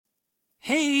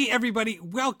Hey, everybody.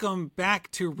 Welcome back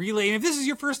to Relay. And if this is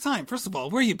your first time, first of all,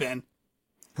 where you been?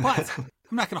 But I'm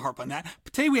not going to harp on that.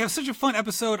 But today we have such a fun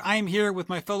episode. I am here with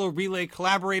my fellow Relay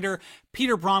collaborator,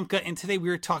 Peter Bromka. And today we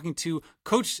are talking to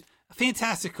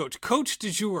fantastic coach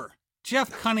du jour, Jeff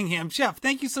Cunningham. Jeff,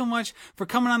 thank you so much for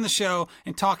coming on the show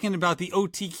and talking about the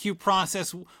OTQ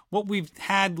process, what we've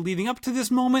had leading up to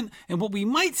this moment, and what we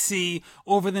might see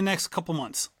over the next couple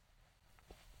months.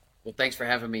 Well, thanks for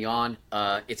having me on.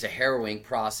 It's a harrowing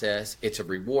process. It's a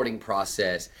rewarding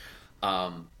process.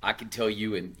 I can tell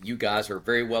you, and you guys are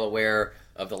very well aware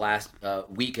of the last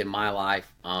week in my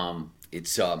life.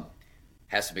 It's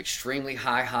has some extremely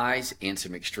high highs and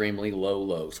some extremely low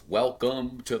lows.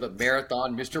 Welcome to the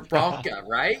marathon, Mr. Bromka,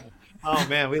 right? Oh,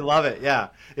 man, we love it. Yeah.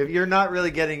 If you're not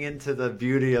really getting into the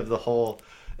beauty of the whole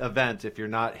event, if you're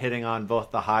not hitting on both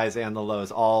the highs and the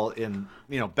lows all in,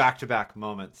 back-to-back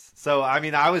moments. So, I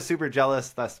mean, I was super jealous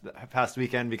this past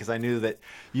weekend because I knew that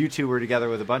you two were together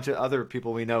with a bunch of other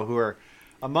people we know who are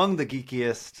among the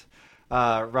geekiest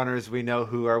runners we know,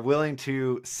 who are willing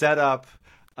to set up,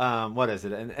 an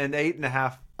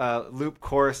 8.5 loop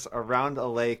course around a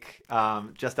lake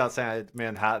just outside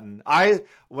Manhattan.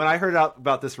 When I heard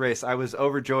about this race, I was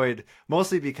overjoyed,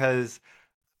 mostly because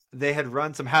they had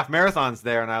run some half marathons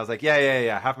there, and I was like,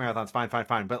 yeah, half marathons,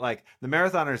 fine. But like the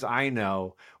marathoners I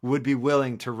know would be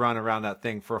willing to run around that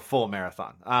thing for a full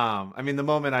marathon. I mean, the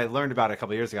moment I learned about it a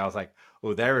couple of years ago, I was like,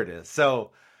 oh, there it is.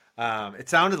 So it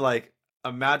sounded like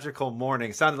a magical morning.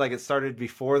 It sounded like it started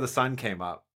before the sun came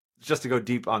up, just to go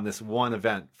deep on this one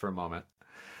event for a moment.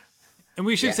 And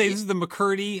we should say this is the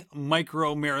McKirdy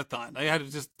Micro Marathon. I had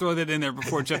to just throw that in there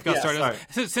before Jeff got started.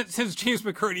 Since James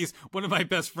McKirdy's one of my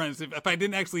best friends, if I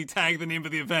didn't actually tag the name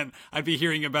of the event, I'd be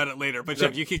hearing about it later. But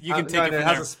Jeff, you can take it from there. It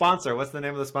has a sponsor. What's the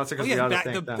name of the sponsor?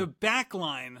 The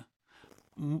Backline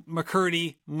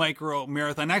McKirdy Micro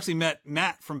Marathon. I actually met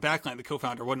Matt from Backline, the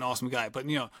co-founder. What an awesome guy. But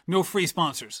no free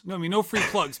sponsors. No free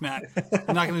plugs, Matt.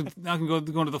 I'm not gonna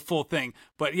go into the full thing.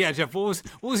 But yeah, Jeff, what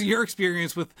was your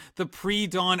experience with the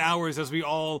pre-dawn hours as we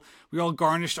all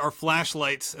garnished our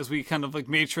flashlights as we kind of like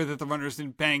made sure that the runners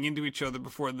didn't bang into each other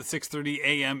before the 6:30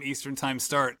 a.m. Eastern time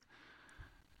start?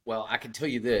 Well, I can tell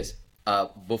you this.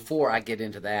 Before I get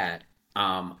into that,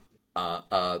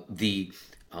 the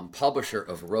publisher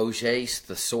of Roget's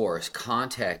Thesaurus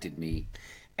contacted me,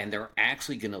 and they're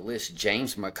actually going to list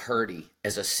James McKirdy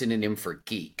as a synonym for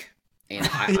geek. And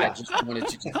I just wanted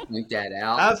to just point that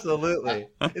out. Absolutely,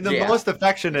 in the most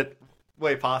affectionate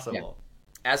way possible.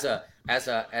 Yeah. As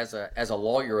a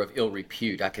lawyer of ill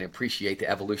repute, I can appreciate the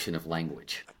evolution of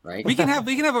language. Right? We can have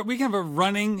a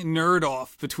running nerd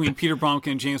off between Peter Bromka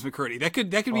and James McKirdy. That could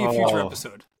be a future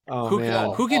episode.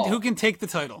 Who can take the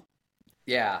title?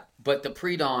 Yeah, but the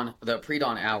pre-dawn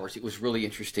hours, it was really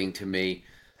interesting to me.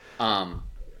 I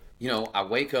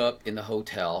wake up in the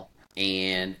hotel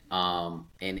and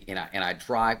I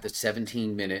drive the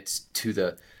 17 minutes to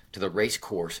the race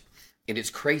course, and it's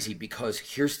crazy because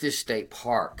here's this state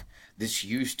park that's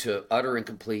used to utter and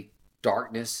complete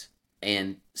darkness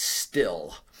and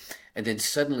still, and then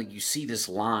suddenly you see this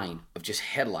line of just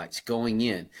headlights going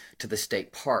in to the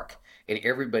state park. And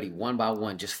everybody one by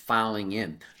one just filing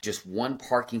in, just one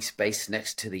parking space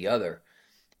next to the other.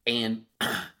 And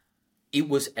it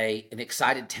was an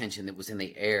excited tension that was in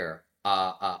the air.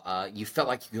 You felt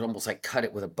like you could almost like cut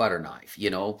it with a butter knife,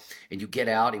 and you get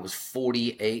out, it was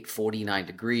 48, 49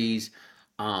 degrees.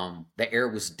 The air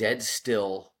was dead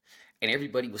still, and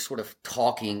everybody was sort of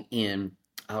talking in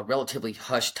relatively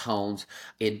hushed tones,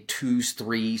 in twos,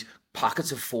 threes,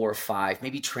 pockets of 4 or 5,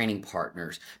 maybe training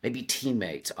partners, maybe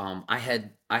teammates. I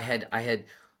had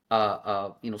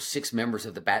 6 members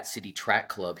of the Bat City Track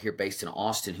Club here based in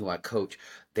Austin who I coach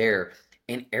there.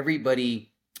 And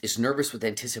everybody is nervous with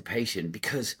anticipation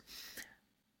because,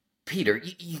 Peter,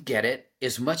 you get it.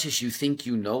 As much as you think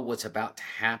you know what's about to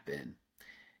happen,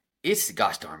 it's the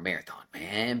gosh darn marathon,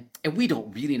 man. And we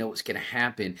don't really know what's going to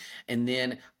happen. And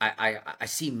then I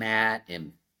see Matt,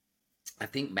 and I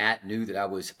think Matt knew that I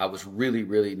was really,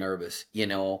 really nervous,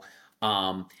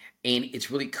 and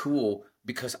it's really cool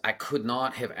because I could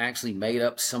not have actually made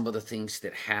up some of the things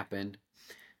that happened,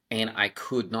 and I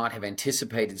could not have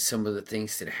anticipated some of the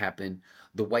things that happened.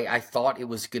 The way I thought it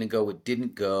was going to go, it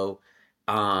didn't go.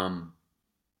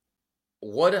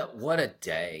 What a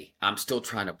day. I'm still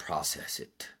trying to process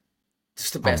it.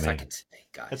 It's the best I can say,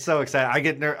 guys. It's so exciting. I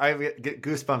get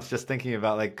goosebumps just thinking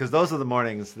about, because those are the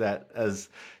mornings that, as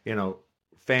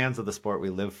fans of the sport we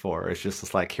live for, it's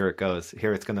just like, here it goes.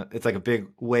 Here it's like a big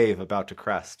wave about to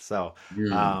crest. So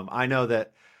I know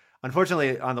that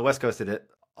unfortunately on the West Coast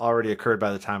already occurred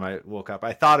by the time I woke up.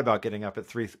 I thought about getting up at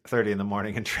 3:30 in the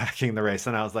morning and tracking the race,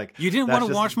 and I was like, you didn't want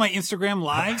to watch my Instagram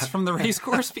lives from the race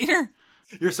course, Peter?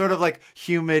 You're sort of like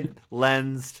humid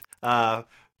lensed,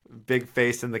 big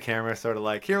face in the camera, sort of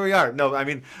like, here we are. No, I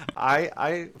mean,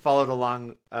 I followed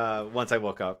along once I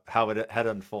woke up how it had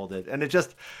unfolded, and it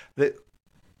just that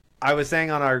I was saying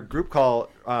on our group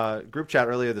chat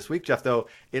earlier this week, Jeff, though,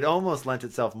 it almost lent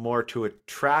itself more to a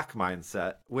track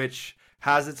mindset, which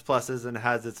has its pluses and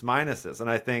has its minuses. And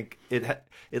I think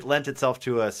it lent itself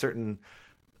to a certain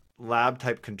lab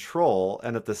type control.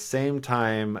 And at the same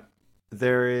time,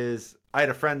 I had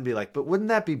a friend be like, but wouldn't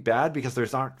that be bad because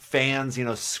there's aren't fans,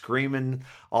 screaming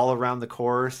all around the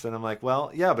course? And I'm like,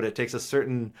 well, yeah, but it takes a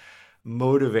certain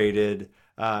motivated,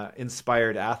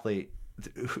 inspired athlete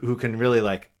who can really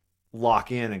like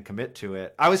lock in and commit to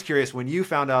it. I was curious, when you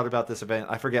found out about this event,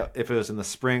 I forget if it was in the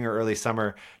spring or early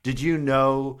summer, did you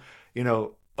know,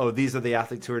 oh, these are the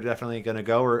athletes who are definitely going to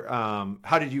go? Or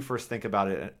how did you first think about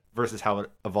it versus how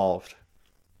it evolved?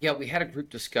 Yeah, we had a group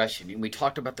discussion and we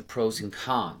talked about the pros and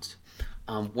cons.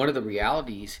 One of the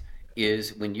realities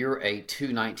is when you're a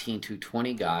 219,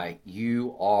 220 guy,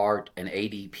 you are an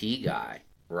ADP guy,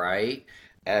 right?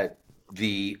 At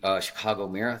the Chicago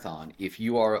Marathon. If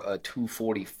you are a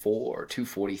 244,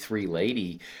 243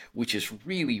 lady, which is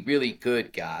really, really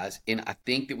good, guys, and I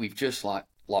think that we've just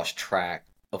lost track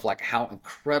of like how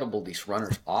incredible these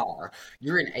runners are.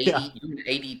 You're an you're an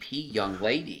ADP young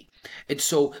lady, and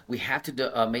so we have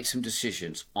to make some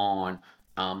decisions on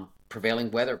prevailing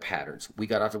weather patterns. We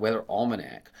got out the weather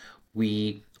almanac.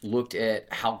 We looked at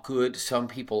how good some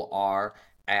people are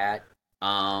at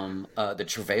the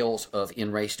travails of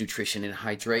in-race nutrition and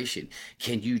hydration.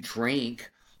 Can you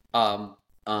drink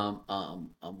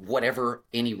whatever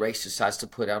any race decides to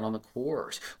put out on the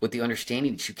course, with the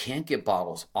understanding that you can't get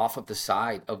bottles off of the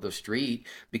side of the street,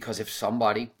 because if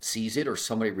somebody sees it or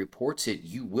somebody reports it,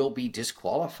 you will be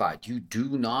disqualified. You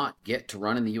do not get to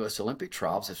run in the U.S. Olympic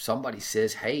trials if somebody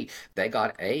says, hey, they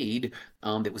got aid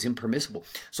that was impermissible.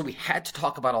 So we had to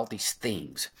talk about all these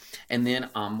things. And then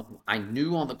I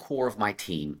knew on the core of my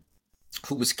team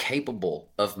who was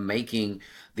capable of making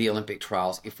the Olympic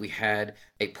trials if we had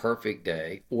a perfect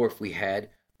day or if we had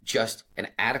just an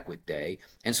adequate day.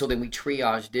 And so then we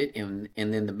triaged it, and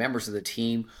then the members of the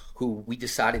team who we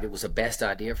decided it was the best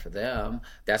idea for them,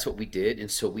 that's what we did.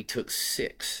 And so we took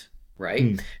 6,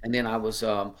 right? And then I was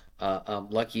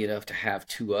lucky enough to have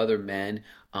 2 other men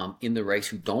in the race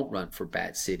who don't run for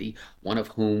Bat City, one of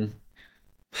whom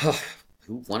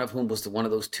was one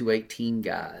of those 218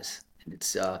 guys. And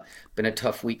it's been a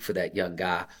tough week for that young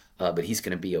guy, but he's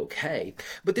going to be okay.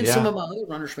 But then some of my other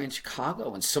runners ran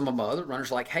Chicago, and some of my other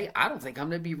runners like, hey, I don't think I'm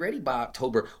going to be ready by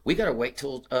October. We got to wait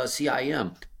till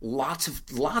CIM. Lots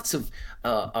of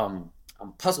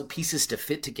puzzle pieces to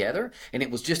fit together, and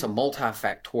it was just a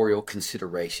multifactorial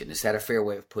consideration. Is that a fair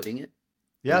way of putting it?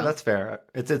 Yeah, that's fair.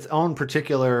 It's its own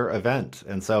particular event,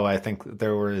 and so I think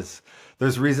there's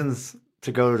reasons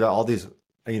to go to all these,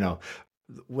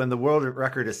 when the world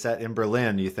record is set in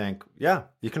Berlin, you think, yeah,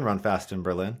 you can run fast in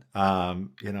Berlin,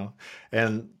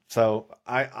 and so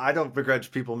I don't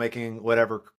begrudge people making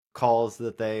whatever calls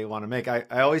that they want to make. I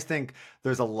always think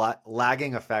there's a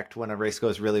lagging effect when a race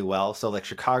goes really well. So like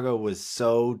Chicago was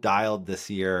so dialed this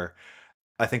year.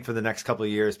 I think for the next couple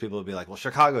of years, people will be like, well,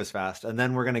 Chicago's fast. And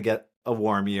then we're going to get a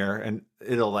warm year and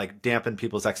it'll like dampen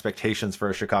people's expectations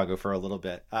for Chicago for a little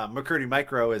bit. McKirdy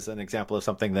Micro is an example of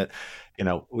something that,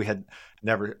 we had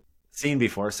never seen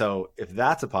before. So if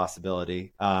that's a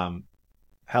possibility,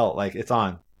 hell, like it's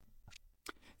on.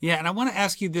 Yeah. And I want to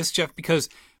ask you this, Jeff, because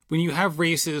when you have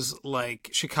races like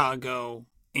Chicago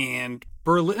and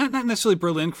Berlin, not necessarily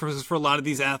Berlin, for a lot of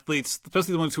these athletes,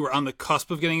 especially the ones who are on the cusp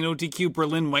of getting an OTQ,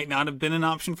 Berlin might not have been an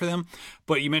option for them.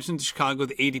 But you mentioned Chicago,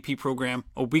 the ADP program.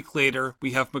 A week later,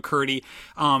 we have McKirdy.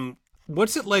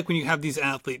 What's it like when you have these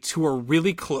athletes who are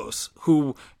really close,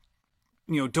 who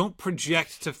don't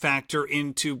project to factor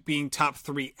into being top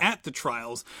 3 at the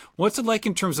trials? What's it like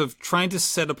in terms of trying to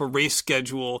set up a race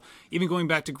schedule, even going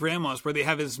back to grandma's, where they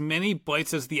have as many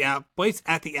bites at the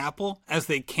apple as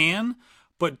they can,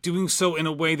 but doing so in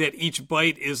a way that each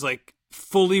bite is like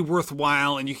fully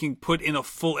worthwhile and you can put in a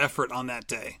full effort on that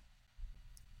day?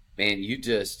 Man, you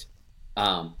just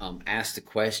asked a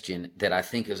question that I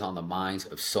think is on the minds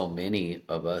of so many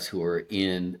of us who are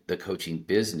in the coaching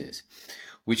business,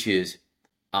 which is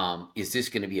this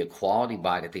going to be a quality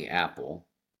bite at the apple?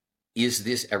 Is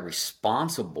this a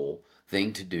responsible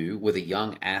thing to do with a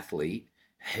young athlete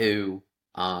who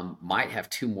might have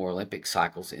 2 more Olympic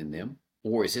cycles in them?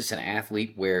 Or is this an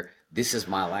athlete where this is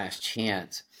my last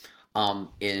chance?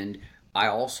 And I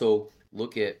also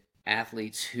look at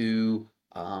athletes who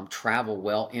travel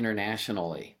well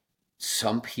internationally.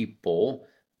 Some people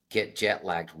get jet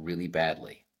lagged really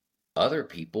badly. Other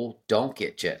people don't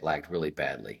get jet lagged really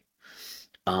badly.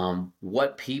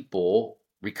 What people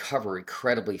recover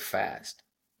incredibly fast.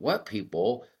 What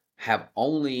people have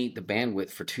only the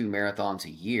bandwidth for 2 marathons a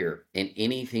year, and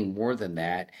anything more than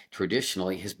that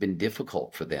traditionally has been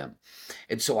difficult for them.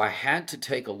 And so I had to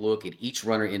take a look at each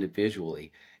runner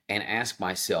individually and ask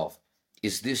myself,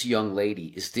 is this young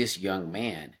lady, is this young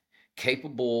man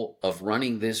capable of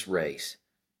running this race?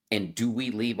 And do we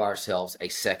leave ourselves a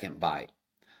second bite?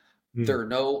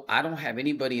 I don't have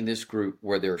anybody in this group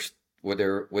where there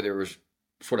was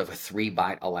sort of a 3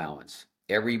 bite allowance.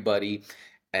 Everybody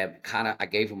I kind of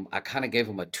gave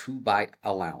them a 2 bite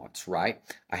allowance, right?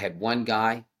 I had one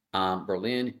guy,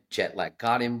 Berlin, jet lag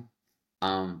got him.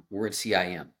 We're at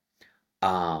CIM.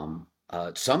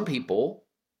 Some people,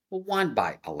 well, 1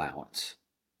 bite allowance,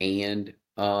 and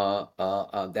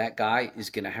that guy is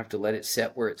going to have to let it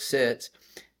set where it sits,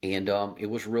 and it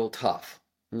was real tough.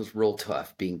 It was real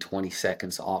tough being 20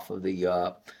 seconds off of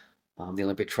the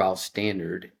Olympic trial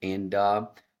standard. And I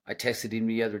texted him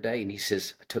the other day, and he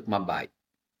says, "I took my bite.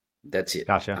 That's it.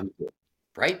 Gotcha. I'm good."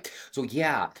 Right? So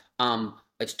yeah,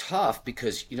 it's tough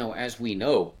because as we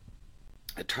know,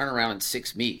 a turnaround in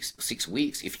 6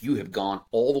 weeks, if you have gone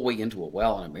all the way into a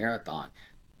well in a marathon,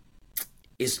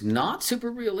 is not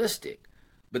super realistic.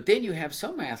 But then you have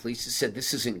some athletes that said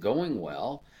this isn't going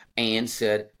well and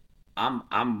said,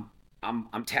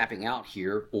 I'm tapping out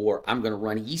here, or I'm going to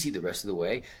run easy the rest of the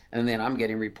way. And then I'm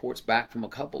getting reports back from a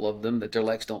couple of them that their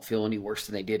legs don't feel any worse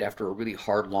than they did after a really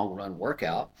hard long run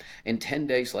workout. And 10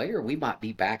 days later, we might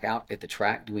be back out at the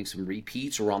track doing some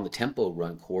repeats or on the tempo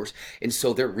run course. And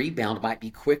so their rebound might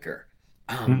be quicker.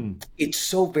 It's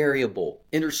so variable,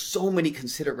 and there's so many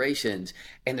considerations,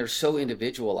 and they're so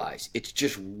individualized. It's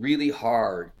just really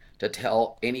hard to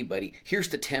tell anybody, here's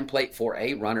the template for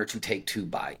a runner to take 2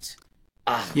 bites.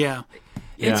 Yeah.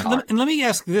 And let me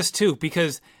ask this too,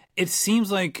 because it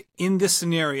seems like in this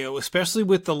scenario, especially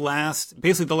with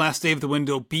basically the last day of the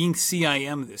window being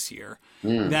CIM this year,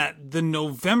 that the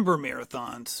November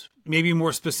marathons, maybe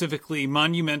more specifically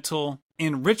Monumental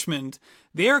and Richmond,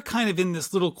 they're kind of in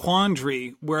this little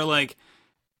quandary where, like,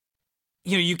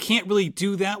 you can't really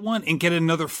do that one and get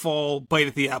another fall bite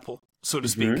at the apple, so to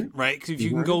speak, right? Because if you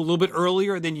can go a little bit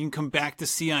earlier, then you can come back to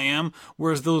CIM.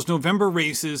 Whereas those November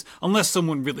races, unless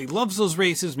someone really loves those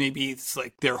races, maybe it's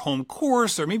like their home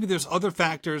course, or maybe there's other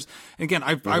factors. Again,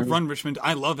 I've run Richmond.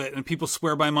 I love it. And people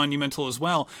swear by Monumental as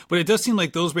well. But it does seem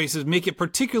like those races make it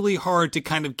particularly hard to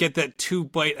kind of get that 2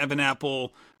 bite of an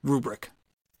apple rubric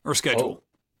or schedule.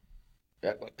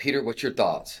 Peter, what's your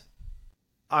thoughts?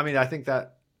 I mean, I think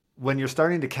that when you're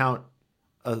starting to count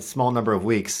a small number of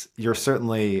weeks, you're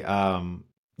certainly,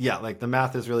 like the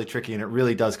math is really tricky, and it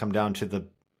really does come down to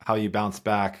how you bounce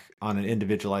back on an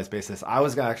individualized basis. I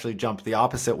was going to actually jump the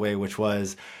opposite way, which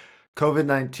was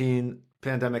COVID-19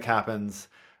 pandemic happens.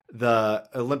 The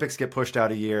Olympics get pushed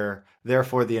out a year.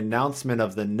 Therefore, the announcement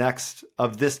of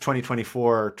this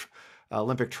 2024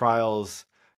 Olympic trials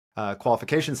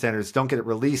qualification standards don't get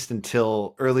released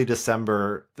until early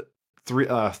December, 3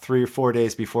 or 4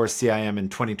 days before CIM in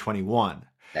 2021.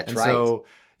 That's right. So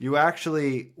you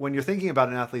actually, when you're thinking about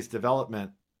an athlete's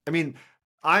development, I mean,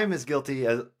 I'm as guilty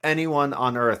as anyone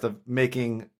on earth of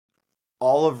making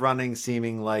all of running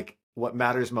seeming like what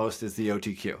matters most is the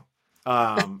OTQ.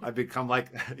 I've become like,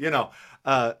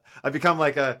 I've become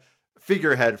like a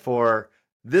figurehead for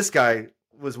this guy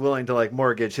was willing to like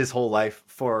mortgage his whole life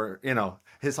for,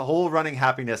 his whole running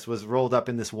happiness was rolled up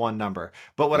in this one number.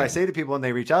 But what I say to people when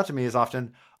they reach out to me is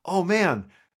often, oh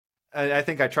man, I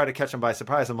think I try to catch them by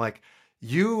surprise. I'm like,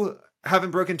 you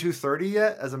haven't broken 230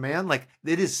 yet as a man? Like,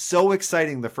 it is so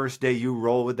exciting the first day you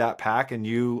roll with that pack and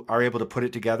you are able to put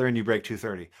it together and you break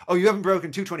 230. Oh, you haven't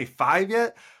broken 225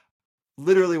 yet?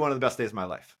 Literally one of the best days of my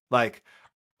life. Like,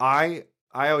 I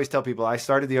always tell people I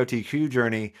started the OTQ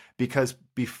journey because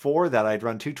before that I'd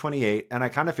run 228 and I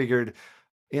kind of figured,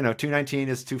 219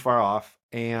 is too far off.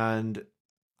 And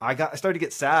I started to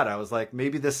get sad. I was like,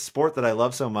 maybe this sport that I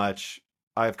love so much,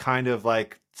 I've kind of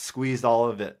like squeezed all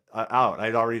of it out.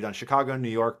 I'd already done Chicago, New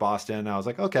York, Boston. I was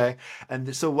like, okay.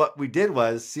 And so what we did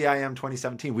was CIM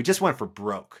 2017, we just went for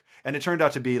broke. And it turned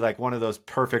out to be like one of those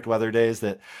perfect weather days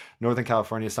that Northern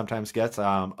California sometimes gets.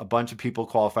 A bunch of people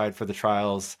qualified for the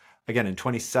trials again in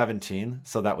 2017.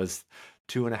 So that was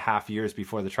 2.5 years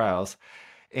before the trials.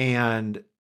 And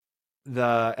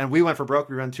we went for broke.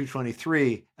 We ran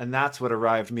 223, and that's what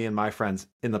arrived me and my friends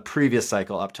in the previous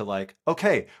cycle up to like,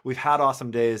 okay, we've had awesome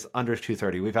days under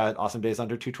 230. We've had awesome days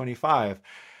under 225.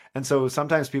 And so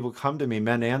sometimes people come to me,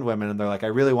 men and women, and they're like, I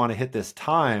really want to hit this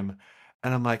time.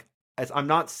 And I'm like, I'm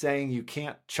not saying you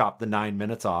can't chop the 9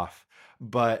 minutes off,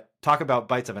 but talk about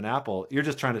bites of an apple. You're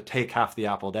just trying to take half the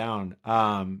apple down.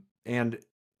 And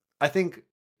I think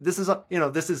this is,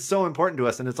 this is so important to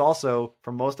us. And it's also,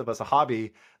 for most of us, a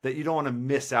hobby that you don't want to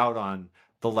miss out on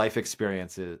the life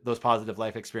experiences, those positive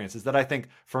life experiences that I think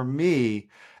for me,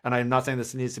 and I'm not saying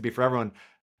this needs to be for everyone,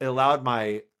 it allowed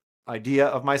my idea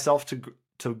of myself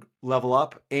to level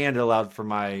up, and it allowed for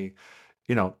my,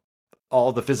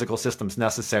 all the physical systems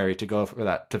necessary to go for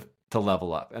that, to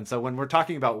level up. And so when we're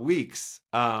talking about weeks,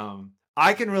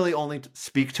 I can really only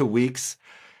speak to weeks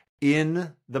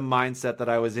in the mindset that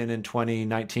I was in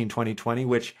 2019, 2020,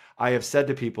 which I have said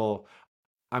to people,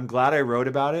 I'm glad I wrote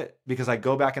about it, because I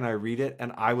go back and I read it,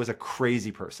 and I was a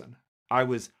crazy person. I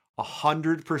was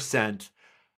 100%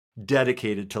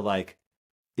 dedicated to, like,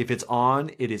 if it's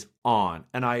on, it is on.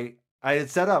 And I had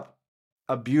set up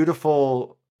a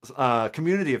beautiful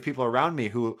community of people around me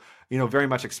who, very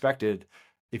much expected,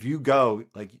 if you go,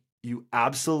 like, you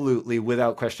absolutely,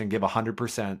 without question, give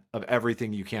 100% of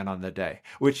everything you can on the day,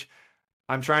 which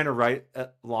I'm trying to write a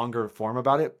longer form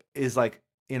about it, is like,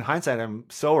 in hindsight, I'm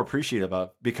so appreciative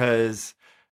of, because,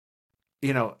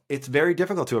 it's very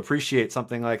difficult to appreciate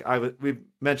something like we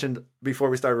mentioned before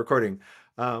we started recording.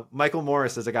 Michael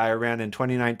Morris is a guy I ran in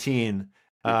 2019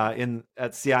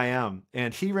 at CIM,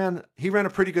 and he ran a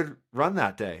pretty good run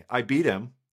that day. I beat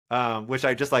him, which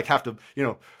I just like have to,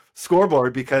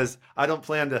 scoreboard, because I don't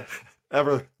plan to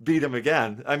ever beat him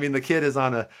again. I mean, the kid is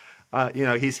on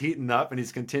he's heating up and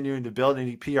he's continuing to build, and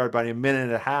he PR'd by a minute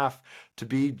and a half to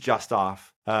be just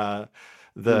off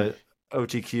the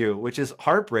OTQ, which is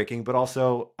heartbreaking, but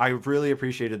also I really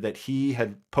appreciated that he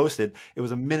had posted, it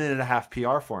was a minute and a half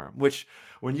PR for him, which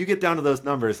when you get down to those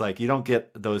numbers, like, you don't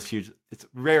get those huge, it's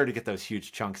rare to get those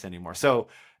huge chunks anymore. So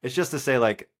it's just to say,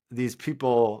 like, these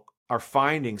people are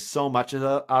finding so much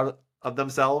out of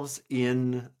themselves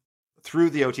through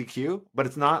the OTQ, but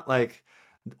it's not like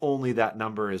only that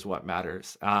number is what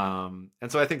matters. And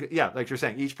so I think, like you're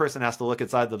saying, each person has to look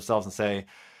inside themselves and say,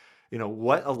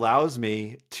 what allows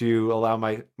me to allow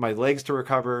my legs to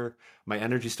recover, my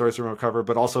energy stores to recover,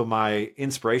 but also my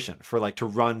inspiration for, like, to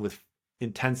run with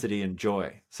intensity and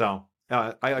joy. So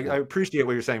I appreciate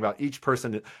what you're saying about each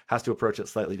person has to approach it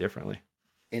slightly differently.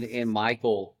 And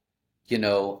Michael,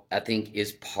 I think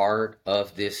is part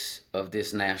of this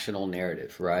national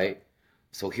narrative, right?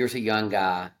 So here's a young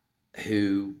guy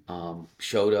who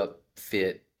showed up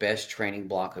fit, best training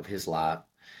block of his life,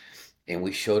 and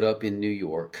we showed up in New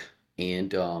York,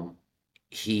 and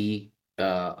he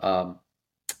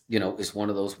is one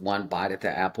of those one bite at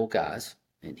the apple guys,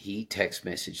 and he text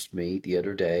messaged me the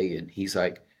other day, and he's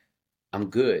like,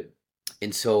 I'm good.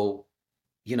 And so,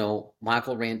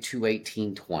 Michael ran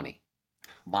 2:18:20.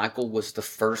 Michael was the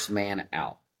first man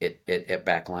out at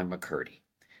Backline McKirdy.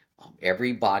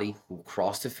 Everybody who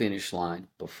crossed the finish line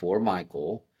before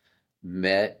Michael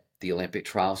met the Olympic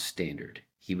trial standard.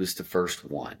 He was the first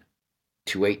one.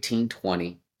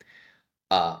 2:18:20,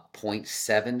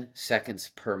 0.7 seconds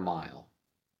per mile.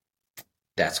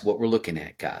 That's what we're looking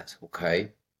at, guys,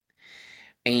 okay?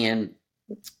 And,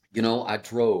 I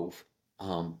drove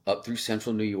up through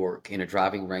central New York in a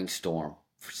driving rainstorm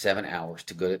for 7 hours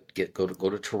to go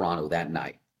to Toronto that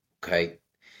night, okay?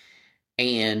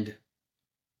 And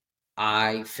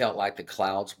I felt like the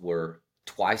clouds were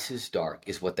twice as dark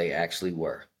as what they actually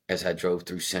were as I drove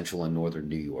through central and northern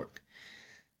New York.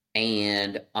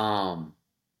 And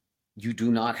you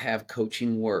do not have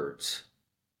coaching words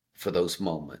for those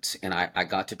moments. And I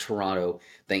got to Toronto.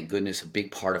 Thank goodness a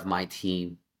big part of my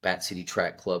team, Bat City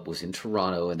Track Club, was in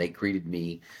Toronto, and they greeted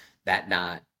me that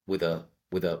night with a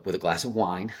glass of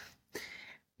wine.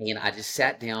 And I just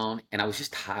sat down, and I was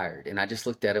just tired. And I just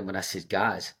looked at them and I said,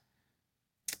 guys,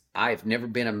 I've never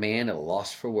been a man at a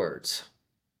loss for words.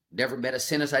 Never met a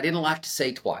sentence I didn't like to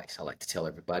say twice. I like to tell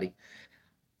everybody,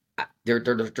 there's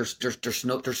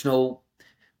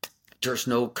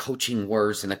no coaching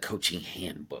words in a coaching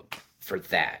handbook for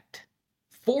that.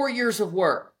 4 years of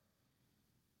work,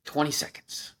 20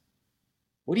 seconds.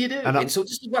 What do you do? And so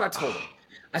this is what I told him.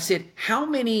 I said, how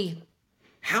many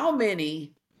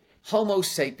Homo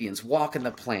sapiens walking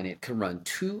the planet can run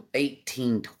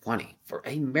 2:18:20 for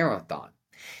a marathon?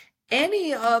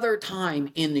 Any other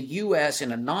time in the U.S.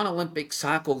 in a non-Olympic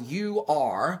cycle, you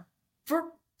are,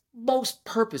 for most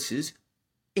purposes,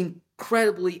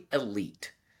 incredibly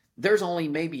elite. There's only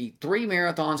maybe 3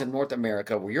 marathons in North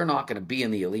America where you're not going to be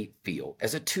in the elite field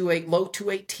as a low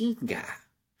 2:18 guy.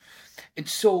 And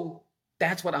so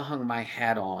that's what I hung my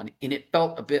hat on, and it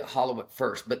felt a bit hollow at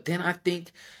first. But then I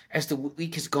think as the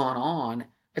week has gone on,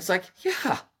 It's like,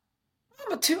 yeah,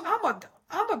 I'm a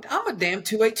damn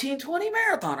 2:18:20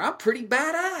 marathoner. I'm pretty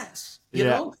badass, you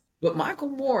know? But Michael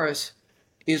Morris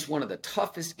is one of the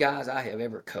toughest guys I have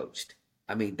ever coached.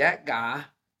 I mean, that guy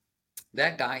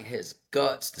has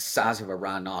guts the size of a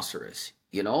rhinoceros,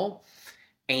 you know?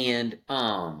 And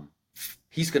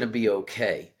he's going to be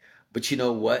okay. But you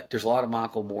know what? There's a lot of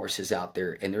Michael Morrises out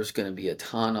there, and there's going to be a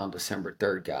ton on December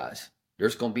 3rd, guys.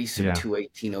 There's going to be some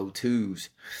 2:18:02s,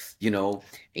 you know,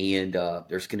 and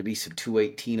there's going to be some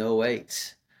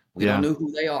 2:18:08s. We don't know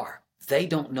who they are. They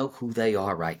don't know who they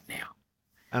are right now.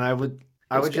 And I would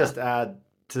just add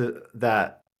to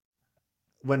that,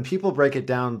 when people break it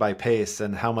down by pace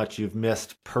and how much you've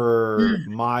missed per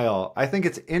mile, I think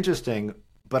it's interesting,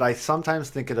 but I sometimes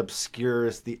think it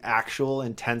obscures the actual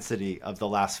intensity of the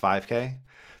last 5K,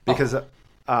 because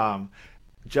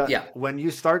when you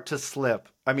start to slip,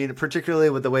 I mean, particularly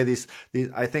with the way these,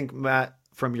 I think, Matt,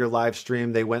 from your live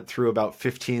stream, they went through about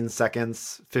 20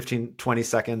 seconds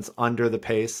under the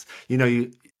pace. You know,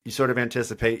 you sort of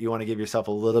anticipate, you want to give yourself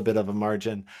a little bit of a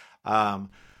margin. I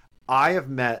have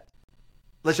met,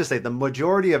 let's just say, the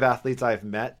majority of athletes I've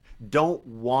met don't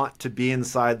want to be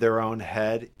inside their own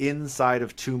head inside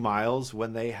of 2 miles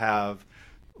when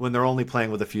they're only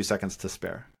playing with a few seconds to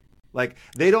spare. Like,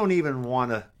 they don't even want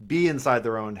to be inside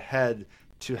their own head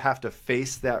to have to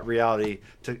face that reality,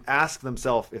 to ask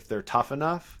themselves if they're tough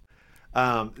enough.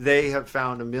 They have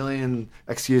found a million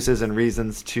excuses and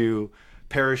reasons to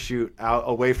parachute out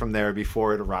away from there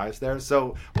before it arrives there.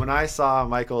 So when I saw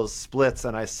Michael's splits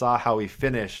and I saw how he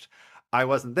finished, I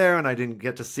wasn't there and I didn't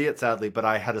get to see it, sadly, but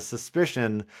I had a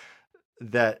suspicion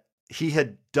that he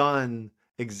had done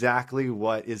exactly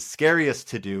what is scariest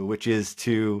to do, which is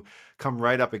to come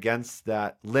right up against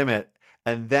that limit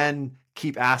and then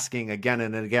keep asking again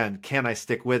and again, can I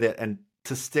stick with it? And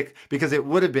to stick, because it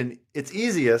would have been, it's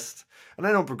easiest, and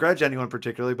I don't begrudge anyone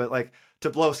particularly, but like to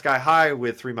blow sky high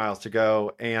with 3 miles to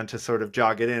go and to sort of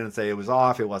jog it in and say it was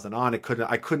off, it wasn't on, I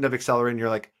couldn't have accelerated. And you're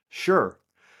like, sure.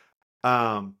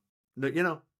 You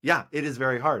know, yeah, it is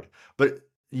very hard, but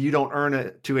you don't earn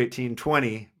a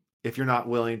 2:18:20 if you're not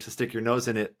willing to stick your nose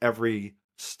in it every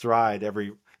stride,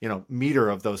 every, you know, meter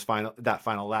of that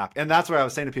final lap. And that's where I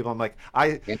was saying to people, I'm like,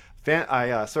 I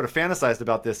sort of fantasized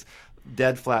about this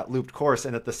dead flat looped course,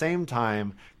 and at the same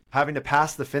time having to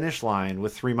pass the finish line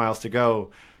with 3 miles to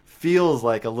go feels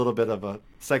like a little bit of a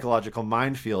psychological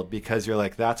minefield, because you're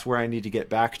like, that's where I need to get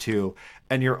back to,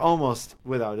 and you're almost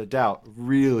without a doubt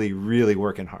really, really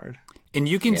working hard. And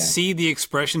you can see the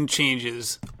expression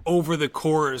changes over the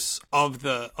course of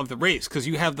the race, because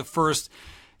you have the first,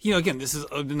 you know, again, this is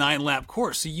a 9-lap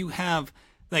course, so you have,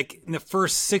 like, in the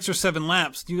first 6 or 7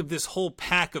 laps, you have this whole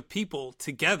pack of people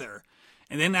together.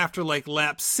 And then after, like,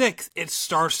 lap 6, it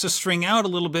starts to string out a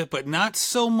little bit, but not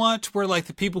so much where, like,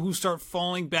 the people who start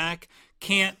falling back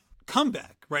can't come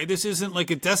back, right? This isn't like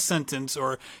a death sentence,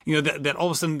 or, you know, that all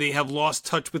of a sudden they have lost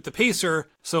touch with the pacer,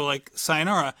 so, like,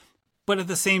 sayonara. But at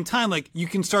the same time, like, you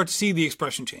can start to see the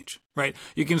expression change, right?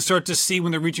 You can start to see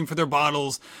when they're reaching for their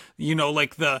bottles, you know,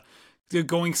 like they're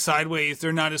going sideways,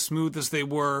 they're not as smooth as they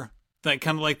were. Like,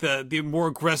 kind of like the more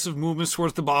aggressive movements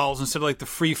towards the bottles instead of like the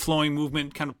free flowing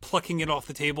movement, kind of plucking it off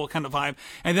the table kind of vibe.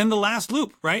 And then the last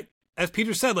loop, right? As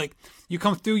Peter said, like, you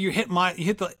come through, you hit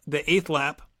the 8th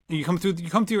lap, and you come through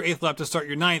your 8th lap to start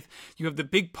your 9th. You have the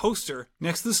big poster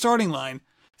next to the starting line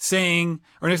saying,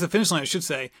 or next to the finish line, I should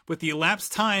say, with the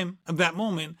elapsed time of that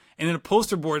moment, and then a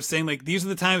poster board saying, like, these are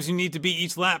the times you need to be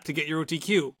each lap to get your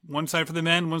OTQ. One side for the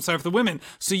men, one side for the women.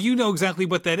 So you know exactly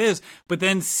what that is. But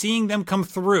then seeing them come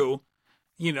through,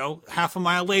 you know, half a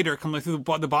mile later, come through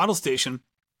the bottle station,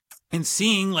 and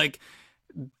seeing, like,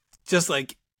 just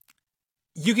like,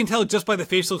 you can tell just by the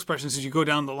facial expressions as you go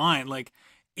down the line, like,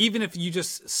 even if you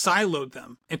just siloed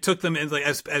them and took them in, like,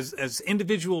 as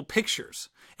individual pictures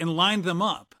and lined them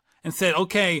up and said,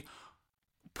 okay,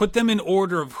 put them in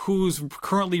order of who's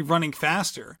currently running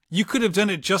faster, you could have done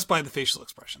it just by the facial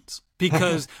expressions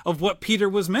because of what Peter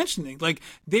was mentioning. Like,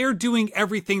 they're doing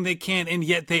everything they can, and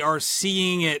yet they are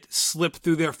seeing it slip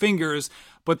through their fingers,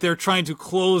 but they're trying to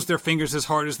close their fingers as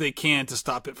hard as they can to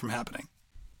stop it from happening.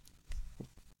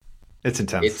 It's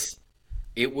intense.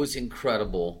 It was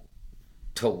incredible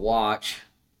to watch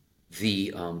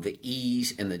the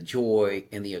ease and the joy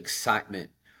and the excitement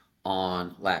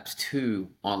on laps 2,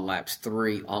 on laps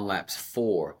 3, on laps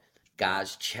 4,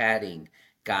 guys chatting,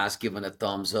 guys giving a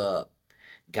thumbs up,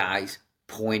 guys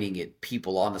pointing at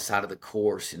people on the side of the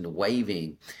course and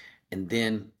waving. And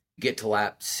then you get to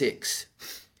lap 6,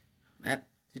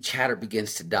 the chatter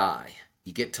begins to die.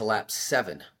 You get to lap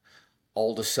 7,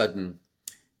 all of a sudden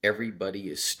everybody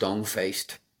is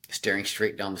stone-faced, staring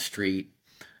straight down the street.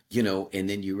 and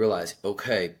then you realize,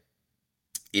 okay,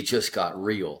 it just got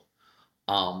real.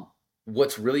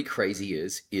 What's really crazy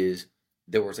is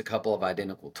there was a couple of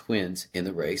identical twins in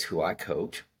the race who I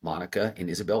coach, Monica and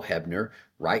Isabel Hebner,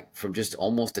 right from just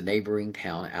almost a neighboring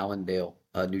town, Allendale,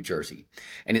 New Jersey.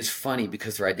 And it's funny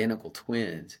because they're identical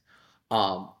twins.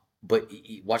 But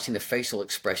watching the facial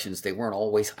expressions, they weren't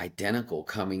always identical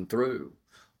coming through.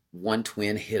 One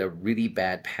twin hit a really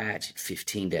bad patch at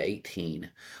 15 to 18,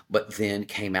 but then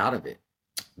came out of it,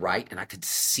 right? And I could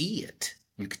see it.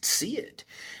 You could see it.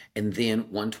 And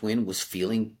then one twin was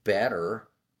feeling better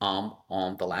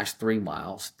on the last 3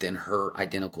 miles than her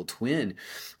identical twin.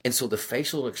 And so the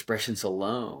facial expressions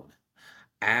alone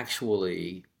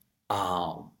actually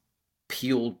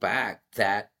peeled back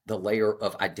the layer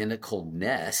of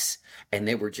identicalness, and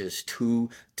they were just two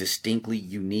distinctly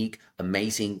unique,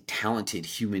 amazing, talented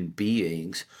human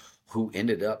beings who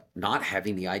ended up not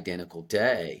having the identical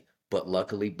day, but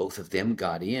luckily both of them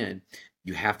got in.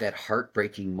 You have that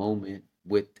heartbreaking moment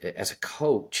as a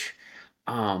coach,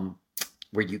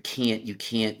 where you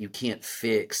can't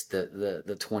fix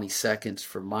the 20 seconds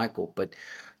for Michael, but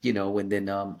and then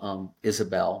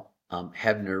Isabel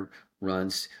Hebner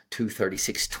runs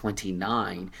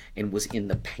 2:36:29 and was in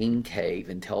the pain cave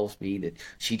and tells me that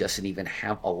she doesn't even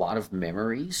have a lot of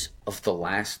memories of the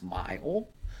last mile.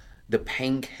 The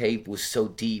pain cave was so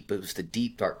deep; it was the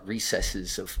deep, dark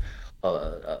recesses of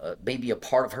maybe a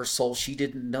part of her soul she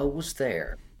didn't know was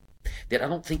there, that I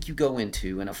don't think you go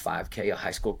into in a 5K, a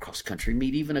high school cross country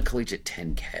meet, even a collegiate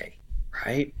 10K,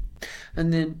 right?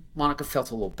 And then Monica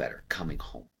felt a little better coming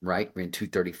home, right? Ran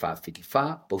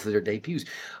 2:35:55, both of their debuts.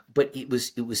 But it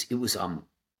was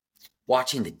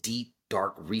watching the deep,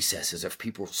 dark recesses of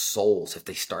people's souls if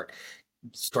they start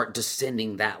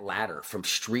descending that ladder from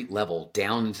street level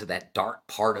down into that dark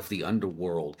part of the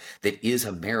underworld that is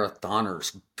a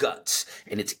marathoner's guts,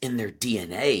 and it's in their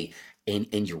DNA,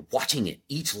 and you're watching it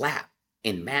each lap.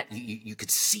 And Matt, you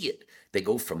could see it. They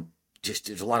go from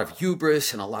there's a lot of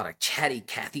hubris and a lot of chatty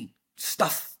Cathy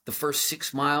stuff the first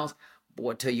 6 miles. But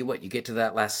I tell you what, you get to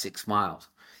that last 6 miles,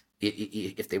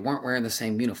 if they weren't wearing the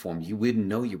same uniform, you wouldn't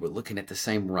know you were looking at the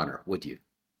same runner, would you?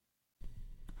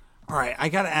 All right, I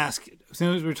got to ask, as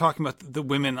soon as we were talking about the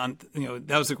women on,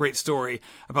 that was a great story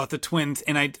about the twins.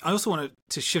 And I also wanted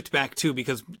to shift back too,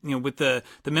 because, with the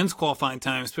men's qualifying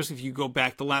time, especially if you go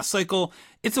back the last cycle,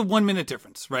 it's a 1 minute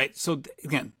difference, right? So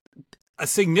again, a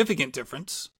significant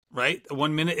difference, right?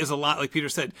 1 minute is a lot. Like Peter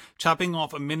said, chopping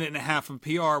off 1.5 minutes of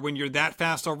PR when you're that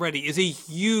fast already is a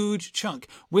huge chunk.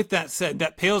 With that said,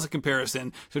 that pales in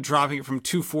comparison to dropping it from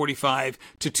 2:45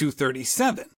 to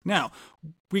 2:37. Now,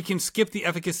 we can skip the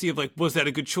efficacy of was that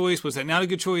a good choice? Was that not a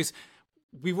good choice?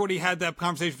 We've already had that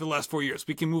conversation for the last 4 years.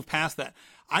 We can move past that.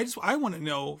 I want to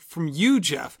know from you,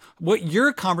 Jeff, what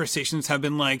your conversations have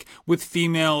been like with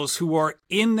females who are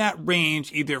in that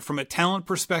range, either from a talent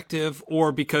perspective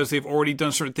or because they've already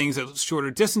done certain things at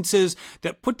shorter distances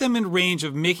that put them in range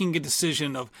of making a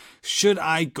decision of, should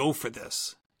I go for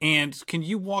this? And can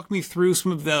you walk me through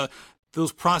some of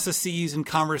those processes and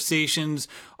conversations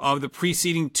of the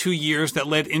preceding 2 years that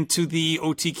led into the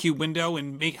OTQ window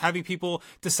and having people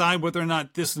decide whether or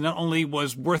not this not only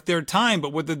was worth their time,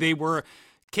 but whether they were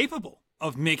capable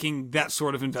of making that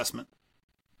sort of investment?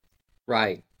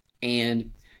 Right.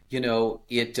 And,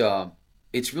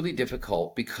 it's really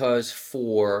difficult because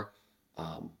for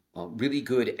really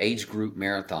good age group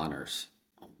marathoners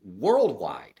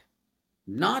worldwide,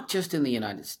 not just in the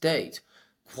United States,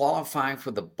 qualifying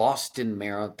for the Boston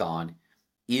Marathon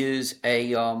is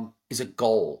a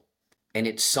goal, and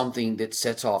it's something that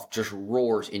sets off just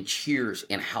roars and cheers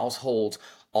in households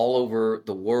all over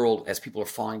the world as people are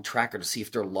following tracker to see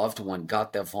if their loved one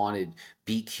got that vaunted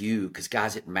BQ. Because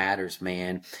guys, it matters,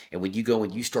 man. And when you go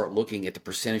and you start looking at the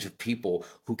percentage of people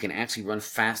who can actually run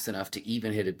fast enough to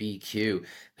even hit a BQ,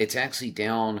 it's actually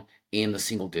down in the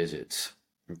single digits.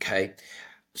 Okay,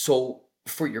 so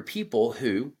for your people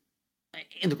who,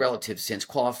 in the relative sense,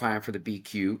 qualifying for the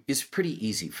BQ is pretty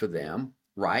easy for them,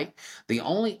 right? The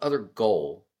only other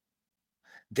goal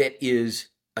that is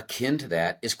akin to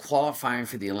that is qualifying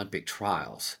for the Olympic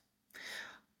trials.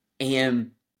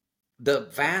 And the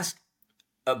vast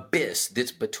abyss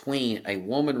that's between a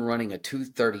woman running a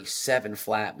 2:37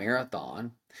 flat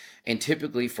marathon, and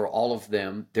typically for all of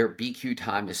them, their BQ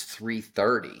time is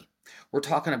 3:30. We're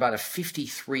talking about a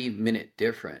 53-minute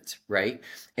difference, right?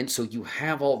 And so you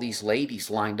have all these ladies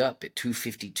lined up at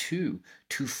 2:52,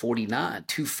 2:49,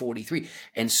 2:43.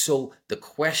 And so the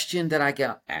question that I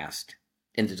got asked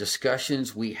in the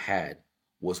discussions we had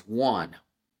was, one,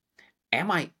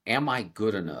 am I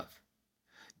good enough?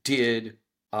 Did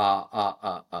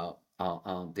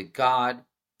God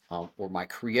or my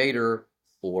creator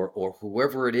or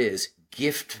whoever it is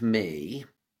gift me,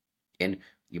 and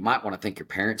you might want to thank your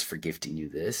parents for gifting you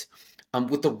this,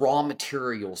 with the raw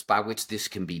materials by which this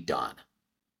can be done.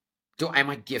 Am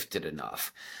I gifted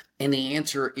enough? And the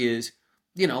answer is,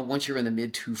 once you're in the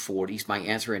mid 240s, my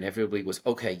answer inevitably was,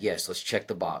 okay, yes, let's check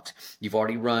the box. You've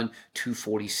already run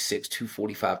 246,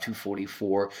 245,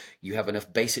 244. You have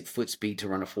enough basic foot speed to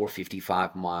run a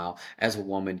 455 mile. As a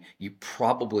woman, you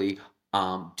probably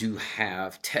do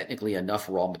have technically enough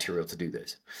raw material to do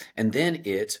this. And then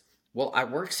it's, well, I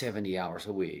work 70 hours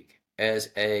a week as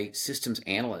a systems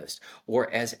analyst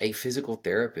or as a physical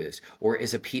therapist or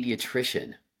as a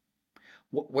pediatrician.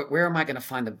 Where am I going to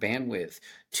find the bandwidth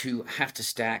to have to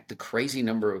stack the crazy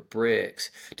number of bricks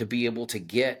to be able to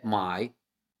get my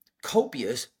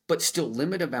copious but still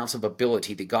limited amounts of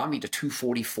ability that got me to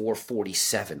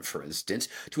 244.47, for instance,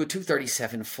 to a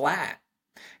 237 flat?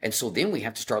 And so then we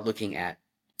have to start looking at,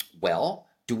 well,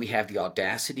 do we have the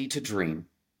audacity to dream?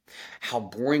 How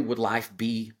boring would life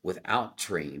be without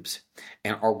dreams?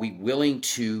 And are we willing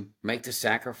to make the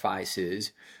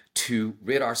sacrifices to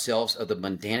rid ourselves of the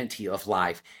mundanity of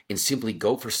life and simply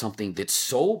go for something that's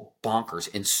so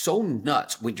bonkers and so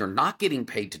nuts when you're not getting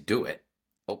paid to do it?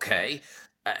 Okay.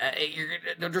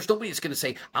 There's nobody that's going to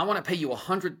say, I want to pay you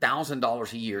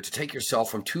 $100,000 a year to take yourself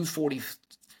from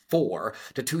 244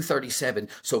 to 237.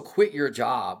 So quit your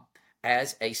job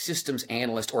as a systems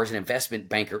analyst or as an investment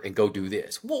banker and go do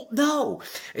this. Well, no.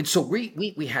 And so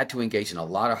we had to engage in a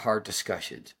lot of hard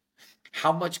discussions.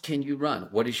 How much can you run?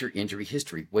 What is your injury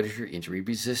history? What is your injury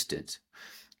resistance?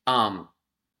 How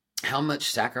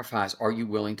much sacrifice are you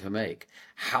willing to make?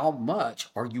 How much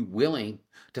are you willing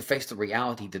to face the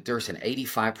reality that there's an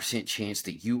 85% chance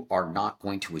that you are not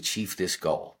going to achieve this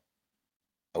goal?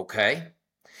 Okay?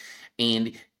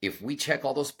 And if we check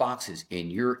all those boxes and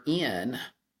you're in,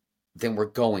 then we're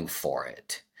going for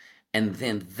it. And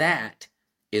then that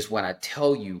is when I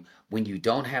tell you, when you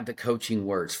don't have the coaching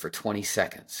words for 20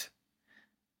 seconds,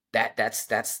 that's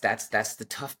the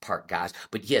tough part, guys.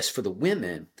 But yes, for the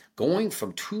women, going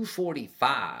from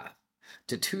 245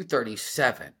 to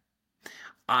 237,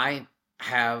 I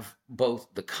have both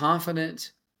the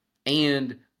confidence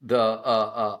and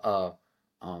the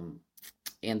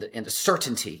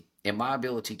certainty in my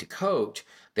ability to coach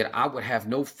that I would have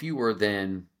no fewer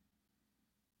than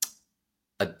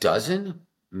a dozen,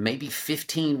 maybe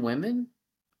 15 women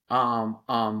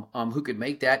who could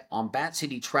make that on Bat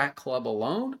City Track Club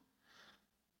alone.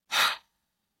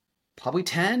 Probably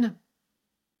 10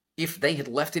 if they had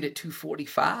left it at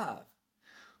 245.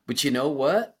 But you know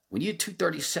what? When you get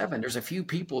 237, there's a few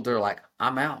people that are like,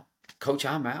 I'm out. Coach,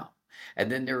 I'm out.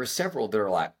 And then there are several that are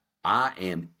like, I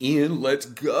am in. Let's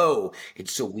go. And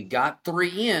so we got 3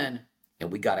 in,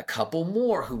 and we got a couple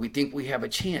more who we think we have a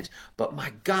chance. But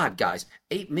my God, guys,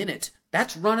 8 minutes,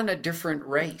 that's running a different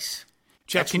race.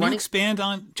 Jeff, can you expand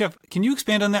on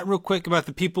that real quick about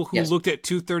the people who looked at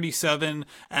 237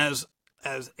 as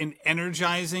an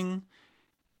energizing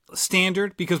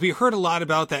standard? Because we heard a lot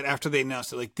about that after they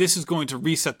announced it. Like, this is going to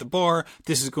reset the bar.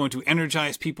 This is going to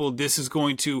energize people. This is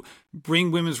going to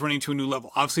bring women's running to a new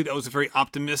level. Obviously, that was a very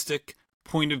optimistic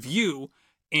point of view,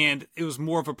 and it was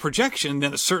more of a projection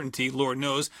than a certainty, Lord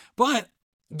knows. But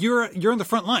you're in the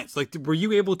front lines. Like, were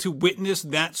you able to witness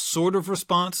that sort of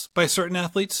response by certain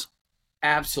athletes?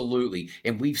 Absolutely.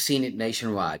 And we've seen it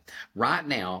nationwide. Right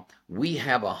now, we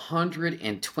have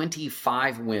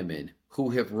 125 women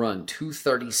who have run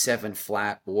 237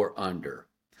 flat or under.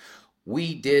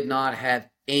 We did not have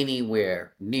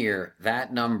anywhere near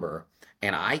that number.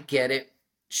 And I get it.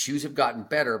 Shoes have gotten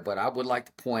better, but I would like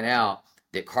to point out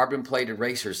that carbon-plated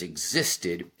racers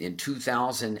existed in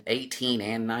 2018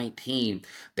 and 19.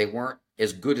 They weren't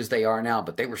as good as they are now,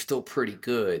 but they were still pretty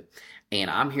good. And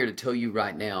I'm here to tell you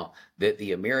right now that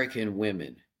the American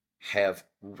women have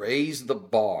raised the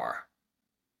bar,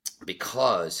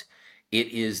 because it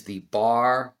is the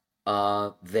bar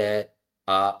that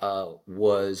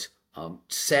was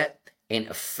set and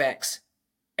affects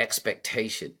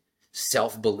expectation,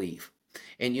 self-belief.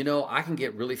 And, I can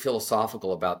get really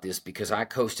philosophical about this because I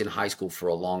coached in high school for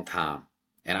a long time.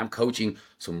 And I'm coaching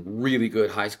some really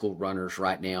good high school runners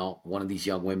right now. One of these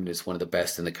young women is one of the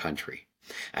best in the country.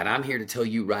 And I'm here to tell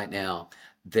you right now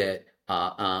that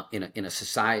in a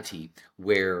society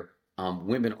where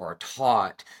women are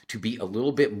taught to be a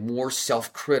little bit more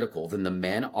self-critical than the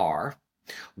men are,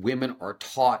 women are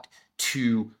taught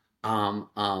to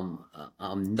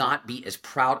not be as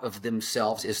proud of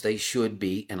themselves as they should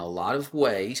be. In a lot of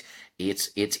ways,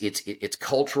 it's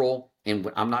cultural,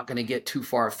 and I'm not going to get too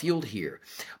far afield here.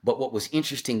 But what was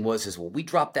interesting was when we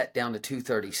dropped that down to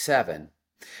 237,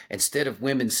 Instead of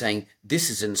women saying, this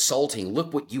is insulting,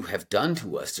 look what you have done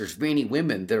to us, there's many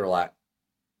women that are like,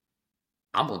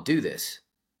 I'm going to do this.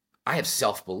 I have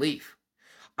self-belief.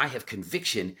 I have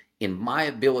conviction in my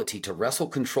ability to wrestle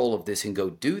control of this and go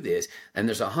do this. And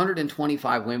there's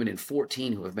 125 women and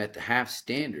 14 who have met the half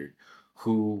standard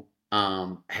who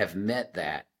have met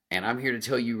that. And I'm here to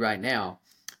tell you right now,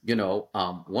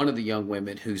 one of the young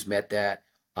women who's met that,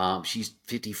 she's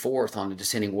 54th on the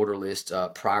descending order list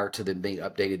prior to them being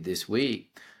updated this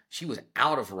week. She was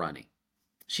out of running.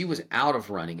 She was out of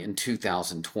running in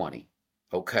 2020,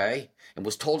 okay? And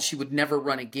was told she would never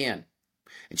run again.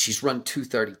 And she's run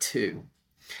 2:32.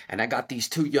 And I got these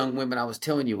two young women I was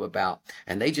telling you about,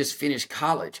 and they just finished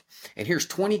college. And here's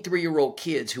 23-year-old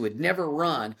kids who had never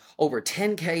run over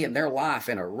 10K in their life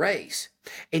in a race.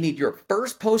 And in your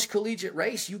first post-collegiate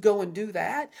race, you go and do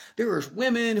that? There are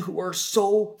women who are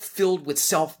so filled with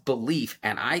self-belief.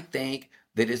 And I think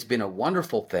that it's been a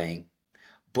wonderful thing,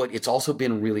 but it's also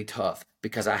been really tough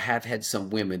because I have had some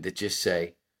women that just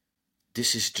say,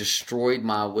 this has destroyed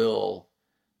my will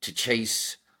to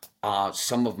chase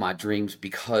some of my dreams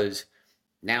because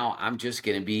now I'm just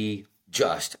going to be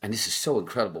and this is so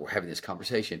incredible, we're having this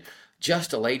conversation,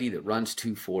 just a lady that runs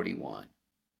 2:41.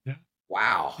 Yeah.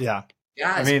 Wow. Yeah.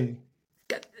 Guys, I mean,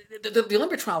 the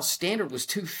Olympic trial standard was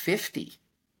 2:50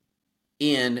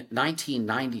 in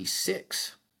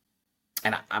 1996.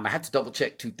 And I have to double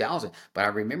check 2000, but I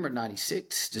remember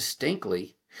 96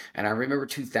 distinctly. And I remember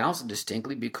 2000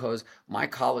 distinctly because my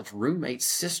college roommate's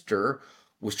sister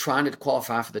was trying to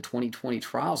qualify for the 2020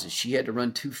 trials, and she had to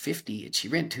run 2:50, and she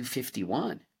ran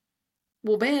 2:51.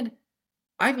 Well, man,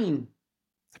 I mean,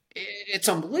 it's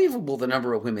unbelievable the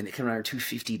number of women that can run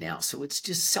 2:50 now. So it's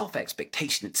just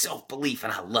self-expectation and self-belief,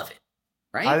 and I love it,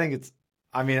 right? I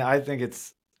think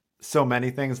it's so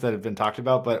many things that have been talked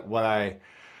about, but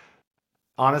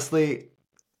honestly,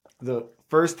 the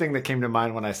first thing that came to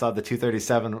mind when I saw the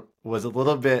 2:37 was a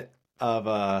little bit of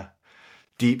a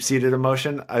deep-seated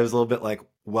emotion. I was a little bit like,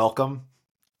 welcome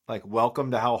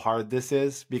to how hard this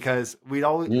is, because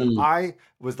I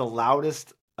was the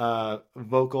loudest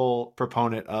vocal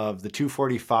proponent of the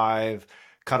 2:45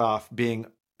 cutoff being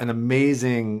an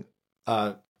amazing,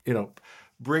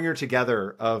 bringer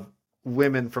together of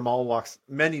women from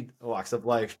many walks of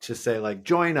life to say, like,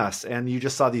 join us. And you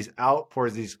just saw these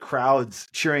outpours, these crowds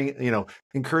cheering,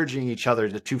 encouraging each other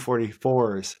to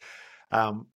 2:44s.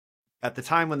 At the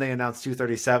time when they announced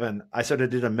 2:37, I sort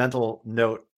of did a mental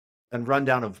note and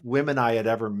rundown of women I had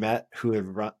ever met who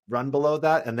had run below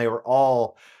that. And they were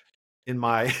all, in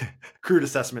my crude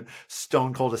assessment,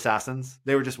 stone cold assassins.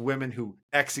 They were just women who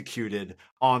executed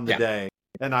on the day.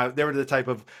 And they were the type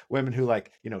of women who,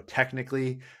 like,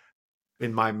 technically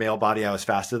in my male body, I was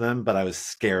faster than them, but I was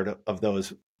scared of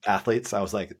those athletes. I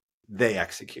was like, they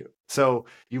execute. So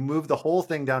you move the whole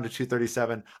thing down to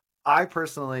 2:37. I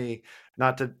personally,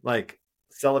 not to like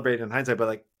celebrate in hindsight, but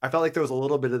like, I felt like there was a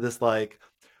little bit of this, like,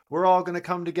 we're all going to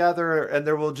come together and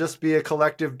there will just be a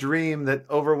collective dream that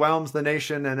overwhelms the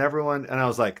nation and everyone. And I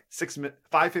was like,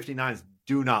 5:59s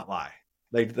do not lie.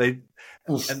 And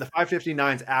the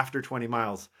 5:59s after 20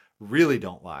 miles really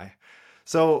don't lie.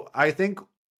 So I think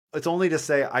it's only to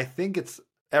say, I think it's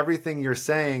everything you're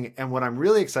saying. And what I'm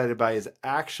really excited by is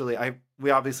actually, we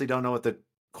obviously don't know what the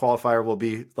qualifier will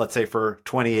be, let's say for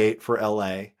 28 for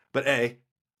LA, but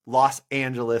Los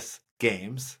Angeles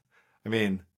Games. I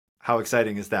mean, how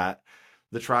exciting is that?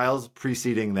 The trials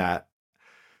preceding that.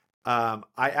 I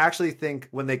actually think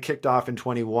when they kicked off in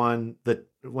 21,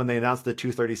 when they announced the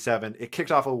 2:37, it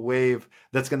kicked off a wave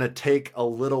that's going to take a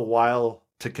little while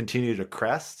to continue to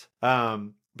crest.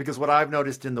 Because what I've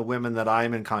noticed in the women that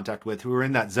I'm in contact with who are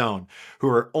in that zone, who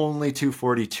are only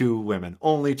 2:42 women,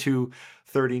 only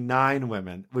 2:39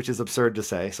 women, which is absurd to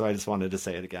say. So I just wanted to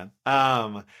say it again.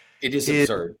 It is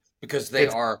absurd because they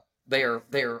are,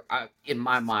 in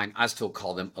my mind, I still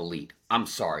call them elite. I'm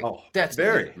sorry. Oh, that's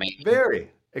very,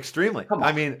 very extremely.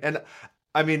 I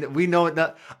mean, we know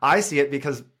it. I see it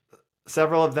because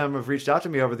several of them have reached out to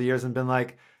me over the years and been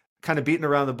like, kind of beating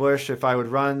around the bush if I would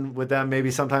run with them maybe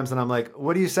sometimes. And I'm like,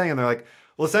 what are you saying? And they're like,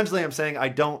 well, essentially I'm saying I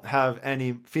don't have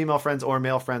any female friends or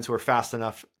male friends who are fast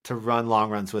enough to run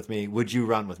long runs with me. Would you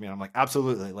run with me? And I'm like,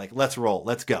 absolutely. Like, let's roll,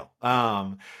 let's go.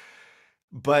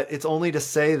 But it's only to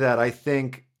say that I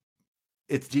think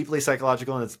it's deeply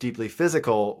psychological and it's deeply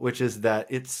physical, which is that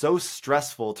it's so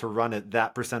stressful to run at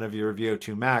that % of your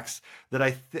VO2 max that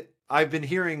I've been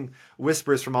hearing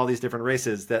whispers from all these different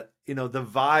races that, the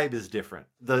vibe is different.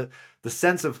 The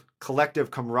sense of collective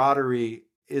camaraderie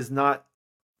is not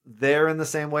there in the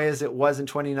same way as it was in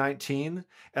 2019.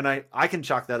 And I can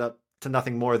chalk that up to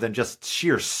nothing more than just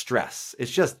sheer stress.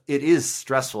 It is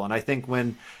stressful. And I think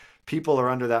when people are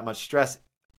under that much stress,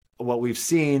 what we've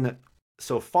seen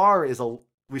so far is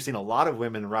we've seen a lot of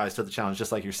women rise to the challenge,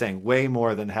 just like you're saying, way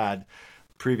more than had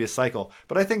previous cycle.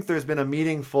 But I think there's been a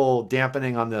meaningful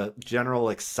dampening on the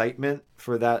general excitement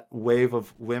for that wave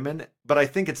of women. But I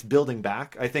think it's building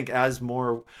back. I think as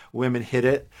more women hit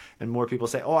it and more people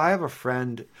say, oh, I have a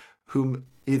friend who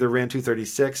either ran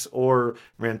 236 or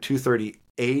ran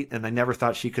 238, and I never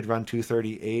thought she could run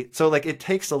 238. So like it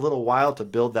takes a little while to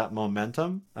build that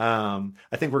momentum. I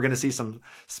think we're going to see some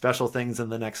special things in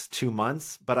the next 2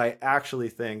 months, but I actually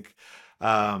think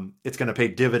it's going to pay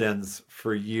dividends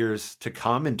for years to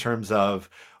come in terms of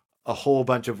a whole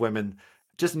bunch of women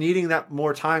just needing that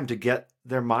more time to get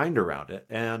their mind around it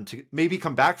and to maybe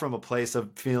come back from a place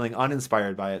of feeling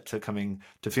uninspired by it to coming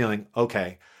to feeling,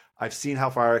 okay, I've seen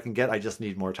how far I can get. I just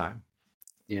need more time.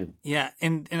 Yeah. Yeah.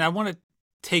 And I want to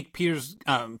take Peter's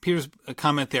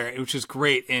comment there, which is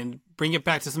great, and bring it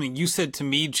back to something you said to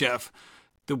me, Jeff,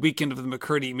 the weekend of the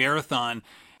McKirdy Marathon.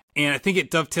 And I think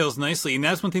it dovetails nicely. And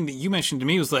that's one thing that you mentioned to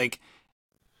me was like,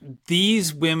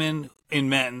 these women and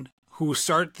men who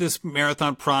start this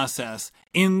marathon process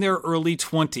in their early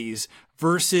 20s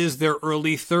versus their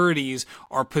early 30s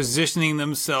are positioning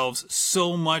themselves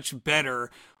so much better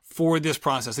for this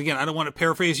process. Again, I don't want to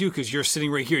paraphrase you because you're sitting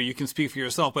right here. You can speak for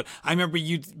yourself. But I remember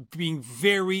you being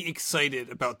very excited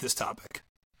about this topic.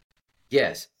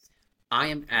 Yes, I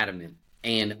am adamant.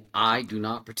 And I do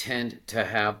not pretend to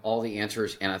have all the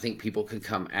answers, and I think people could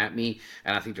come at me,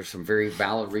 and I think there's some very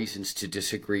valid reasons to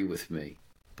disagree with me.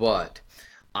 But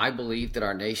I believe that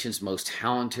our nation's most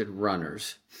talented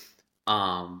runners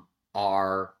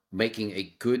are making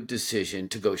a good decision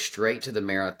to go straight to the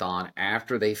marathon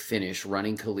after they finish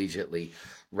running collegiately,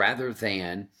 rather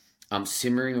than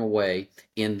simmering away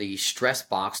in the stress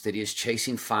box that is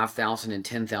chasing 5,000 and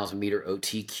 10,000 meter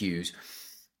OTQs.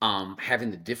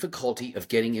 Having the difficulty of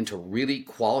getting into really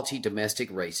quality domestic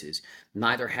races,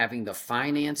 neither having the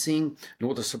financing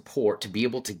nor the support to be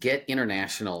able to get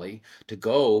internationally, to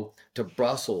go to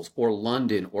Brussels or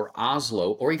London or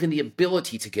Oslo, or even the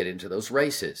ability to get into those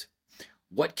races.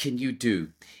 What can you do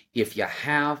if you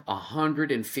have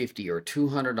 $150 or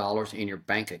 $200 in your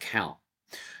bank account?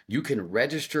 You can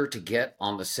register to get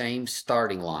on the same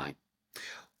starting line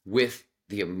with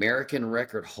the American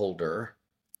record holder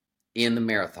in the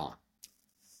marathon.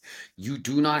 You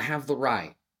do not have the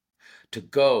right to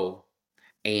go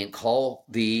and call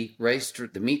the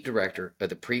meet director of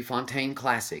the Prefontaine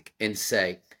Classic and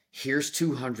say, here's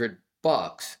 $200.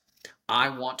 I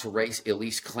want to race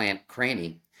Elise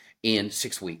Cranny in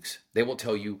 6 weeks. They will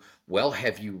tell you, well,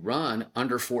 have you run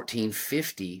under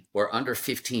 14:50 or under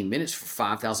 15 minutes for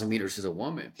 5,000 meters as a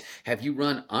woman? Have you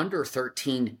run under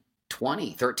 13:20,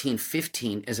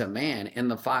 13:15 as a man in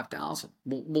the 5,000?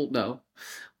 Well, no.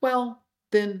 Well,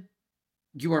 then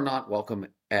you are not welcome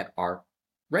at our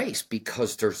race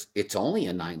because it's only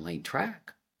a 9-lane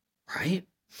track, right?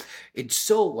 And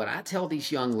so what I tell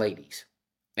these young ladies,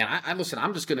 and I listen,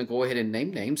 I'm just going to go ahead and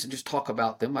name names and just talk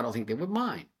about them. I don't think they would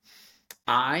mind.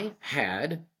 I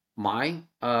had my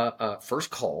first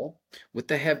call with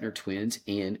the Hebner twins,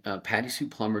 and Patty Sue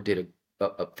Plummer did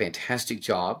a fantastic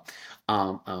job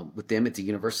with them at the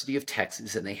University of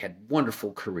Texas, and they had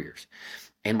wonderful careers.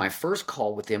 And my first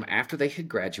call with them after they had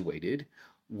graduated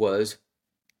was,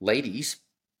 ladies,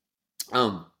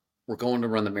 we're going to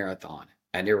run the marathon.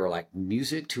 And they were like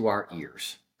music to our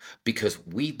ears, because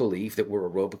we believe that we're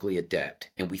aerobically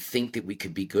adept and we think that we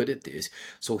could be good at this.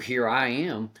 So here I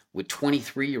am with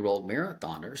 23-year-old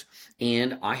marathoners,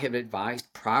 and I have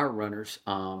advised prior runners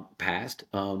past.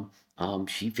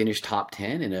 She finished top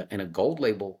 10 in a gold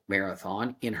label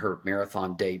marathon in her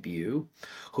marathon debut,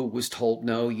 who was told,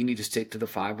 no, you need to stick to the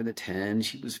 5 and the 10.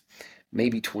 She was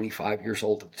maybe 25 years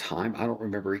old at the time. I don't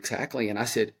remember exactly. And I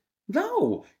said,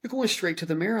 no, you're going straight to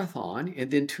the marathon,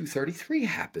 and then 2:33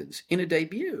 happens in a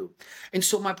debut. And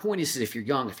so my point is if you're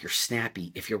young, if you're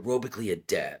snappy, if you're aerobically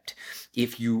adept,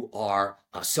 if you are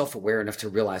self-aware enough to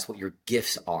realize what your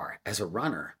gifts are as a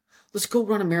runner, let's go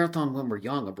run a marathon when we're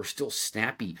young and we're still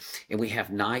snappy and we have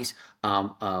nice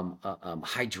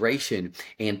hydration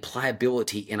and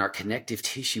pliability in our connective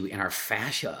tissue and our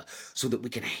fascia so that we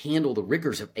can handle the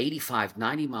rigors of 85,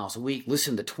 90 miles a week.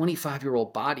 Listen, the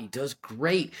 25-year-old body does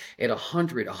great at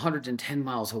 100, 110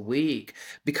 miles a week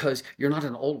because you're not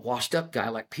an old washed up guy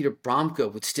like Peter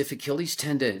Bromka with stiff Achilles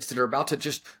tendons that are about to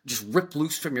just rip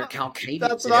loose from your calcaneus.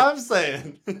 That's what I'm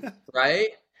saying.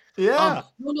 Right? Yeah.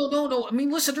 No. I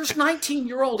mean, listen, there's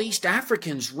 19-year-old East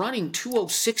Africans running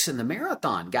 2:06 in the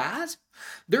marathon, guys.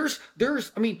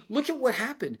 I mean, look at what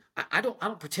happened. I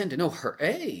don't pretend to know her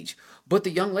age, but the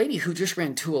young lady who just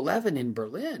ran 2:11 in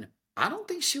Berlin, I don't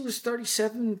think she was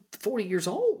 37, 40 years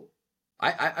old.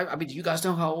 I mean, do you guys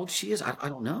know how old she is? I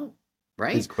don't know.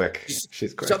 Right? She's quick.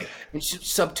 She's quick.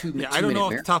 Sub 2 minute. Yeah, I don't know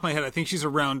off the top of my head. I think she's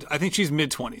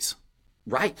mid-20s.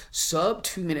 Right. Sub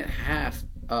 2.5 minute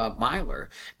miler,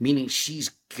 meaning she's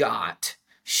got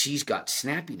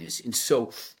snappiness. And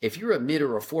so if you're a mid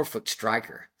or a 4-foot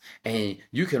striker and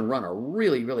you can run a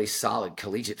really, really solid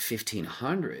collegiate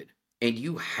 1500 and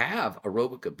you have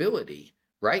aerobic ability,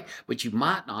 right? But you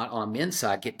might not on a men's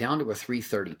side get down to a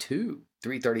 332,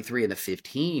 333 in the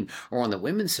 15, or on the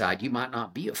women's side, you might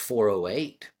not be a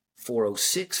 408,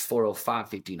 406,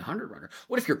 405, 1500 runner.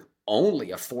 What if you're only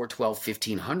a 412,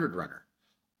 1500 runner?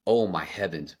 Oh my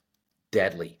heavens.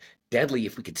 Deadly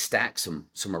if we could stack some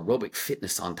aerobic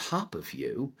fitness on top of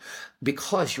you,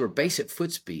 because your basic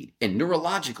foot speed, and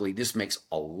neurologically, this makes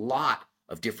a lot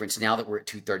of difference now that we're at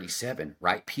 237,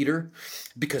 right, Peter?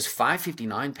 Because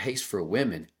 5:59 pace for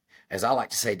women, as I like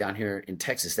to say down here in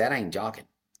Texas, that ain't jogging,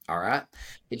 all right?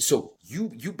 And so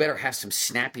you better have some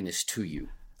snappiness to you,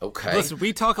 okay? Listen,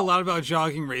 we talk a lot about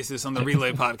jogging races on the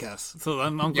Relay podcast, so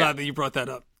I'm glad that you brought that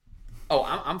up. Oh,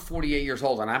 I'm 48 years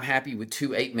old, and I'm happy with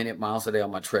 2 8-minute miles a day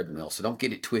on my treadmill. So don't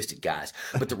get it twisted, guys.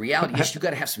 But the reality is, you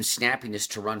got to have some snappiness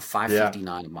to run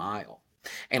 5:59 a mile.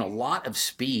 And a lot of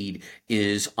speed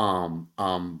is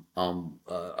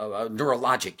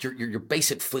neurologic. Your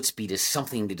basic foot speed is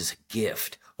something that is a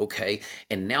gift. Okay.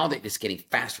 And now that it's getting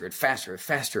faster and faster and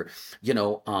faster,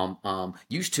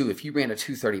 used to, if you ran a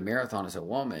 2:30 marathon as a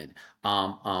woman,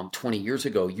 20 years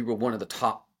ago, you were one of the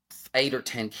top 8 or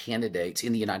 10 candidates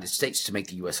in the United States to make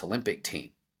the U.S. Olympic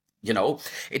team, and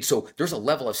so there's a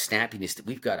level of snappiness that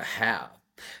we've got to have.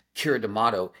 Kira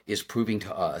D'Amato is proving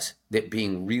to us that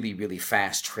being really, really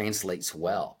fast translates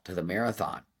well to the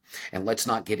marathon. And let's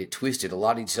not get it twisted. A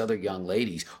lot of these other young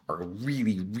ladies are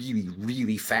really, really,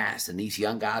 really fast, and these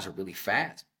young guys are really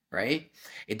fast, right?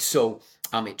 And so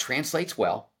it translates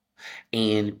well.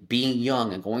 And being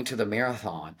young and going to the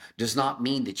marathon does not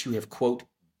mean that you have, quote,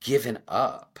 given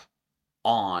up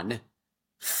on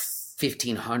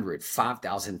 1,500,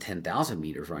 5,000, 10,000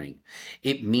 meters running.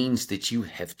 It means that you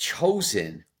have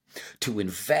chosen to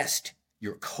invest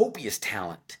your copious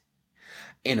talent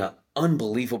in an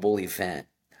unbelievable event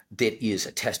that is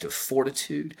a test of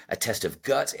fortitude, a test of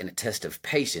guts, and a test of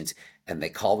patience, and they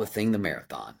call the thing the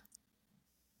marathon.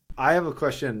 I have a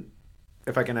question,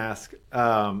 if I can ask.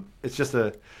 It's just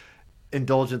a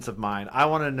indulgence of mine. I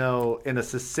want to know, in a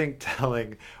succinct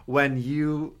telling, when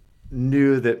you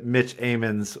knew that Mitch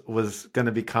Amons was going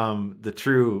to become the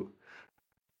true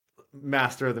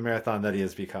master of the marathon that he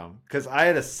has become. Because I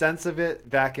had a sense of it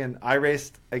I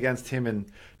raced against him in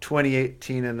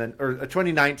 2018 or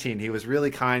 2019. He was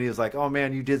really kind. He was like, "Oh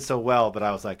man, you did so well." But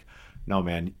I was like, "No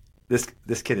man, this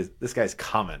guy's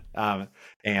coming."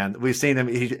 And we've seen him.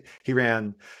 He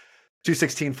ran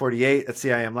 2:16:48 at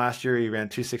CIM last year. He ran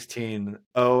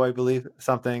 2:16:0, I believe,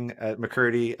 something at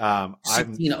McKirdy.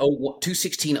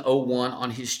 2:16:01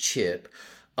 on his chip.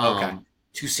 Okay.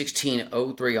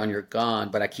 2:16:03 on your gun,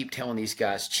 but I keep telling these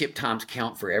guys chip times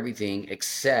count for everything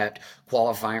except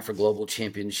qualifying for global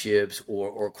championships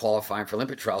or qualifying for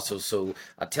Olympic trials. So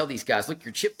I tell these guys, look,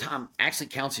 your chip time actually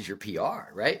counts as your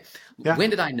PR, right? Yeah. When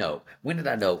did I know?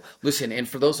 Listen, and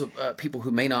for those people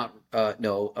who may not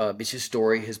know, Mitch's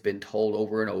story has been told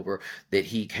over and over that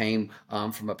he came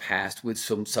from a past with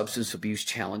some substance abuse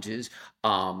challenges.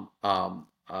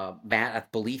 Matt, I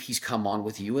believe he's come on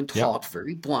with you and talked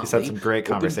very bluntly. He's had some great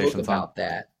conversations about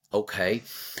that. Okay.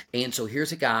 And so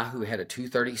here's a guy who had a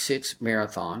 2:36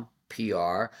 marathon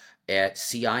PR at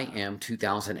CIM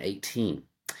 2018.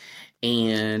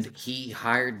 And he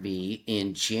hired me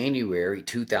in January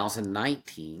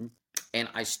 2019. And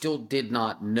I still did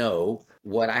not know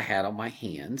what I had on my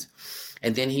hands.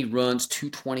 And then he runs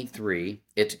 2:23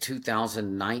 at the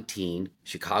 2019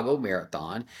 Chicago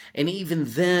Marathon. And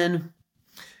even then,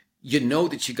 you know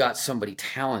that you got somebody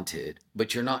talented,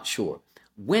 but you're not sure.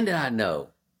 When did I know?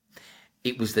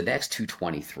 It was the next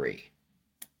 2:23.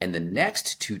 And the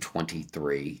next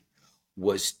 2:23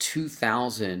 was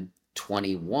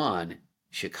 2021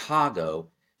 Chicago,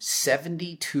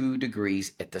 72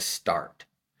 degrees at the start.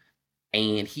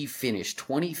 And he finished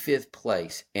 25th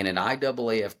place in an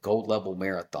IAAF gold level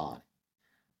marathon.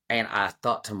 And I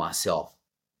thought to myself,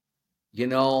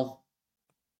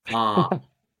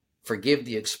 forgive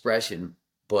the expression,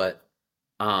 but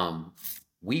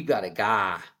we've got a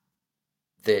guy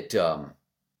that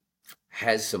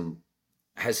has some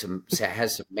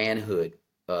manhood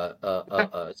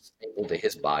stable to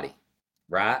his body,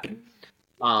 right?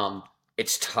 And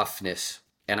It's toughness.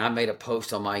 And I made a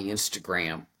post on my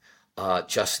Instagram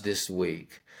just this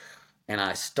week, and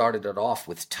I started it off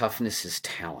with toughness is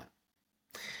talent.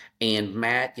 And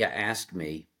Matt, you asked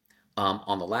me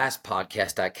on the last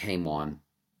podcast I came on,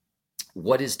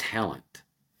 what is talent?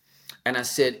 And I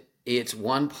said, it's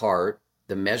one part,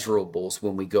 the measurables,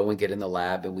 when we go and get in the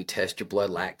lab and we test your blood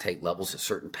lactate levels at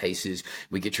certain paces,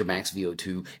 we get your max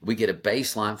VO2, we get a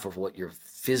baseline for what your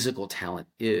physical talent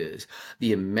is.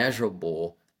 The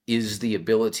immeasurable is the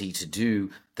ability to do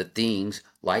the things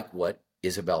like what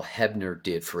Isabel Hebner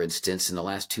did, for instance, in the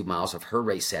last 2 miles of her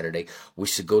race Saturday,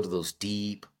 which to go to those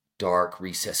deep, dark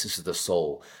recesses of the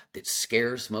soul that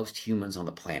scares most humans on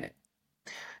the planet.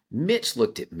 Mitch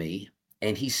looked at me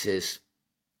and he says,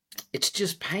 it's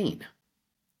just pain.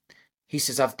 He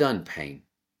says, I've done pain.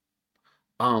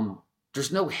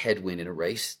 There's no headwind in a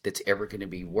race that's ever going to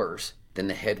be worse than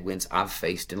the headwinds I've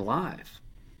faced in life.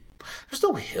 There's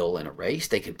no hill in a race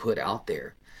they can put out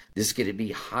there that's going to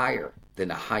be higher than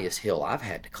the highest hill I've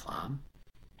had to climb.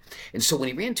 And so when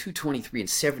he ran 2:23 in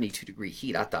 72-degree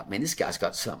heat, I thought, man, this guy's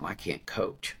got something I can't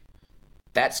coach.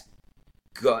 That's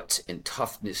guts and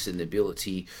toughness and the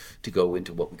ability to go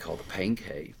into what we call the pain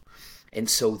cave. And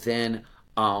so then,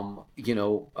 ran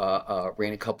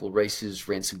a couple of races,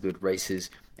 ran some good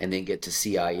races, and then get to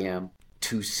CIM,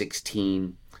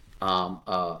 2:16,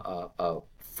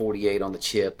 48 on the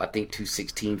chip, I think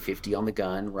 2:16.50 on the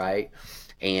gun, right?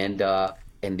 And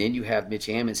then you have Mitch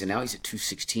Ammons, and now he's at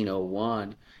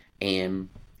 2:16.01, and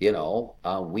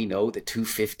we know that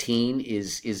 2:15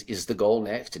 is the goal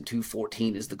next, and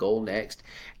 2:14 is the goal next.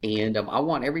 And I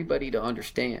want everybody to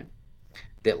understand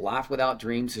that life without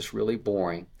dreams is really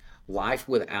boring. Life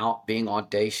without being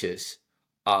audacious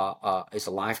is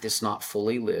a life that's not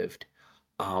fully lived.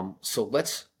 So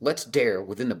let's dare,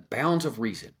 within the bounds of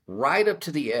reason, right up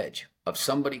to the edge of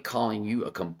somebody calling you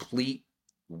a complete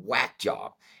whack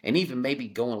job, and even maybe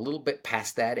going a little bit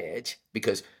past that edge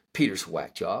because Peter's a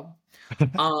whack job.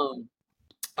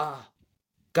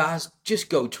 Guys, just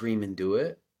go dream and do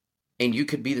it, and you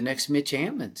could be the next Mitch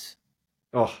Ammons.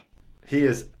 Oh, he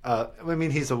is.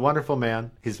 He's a wonderful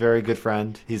man. He's a very good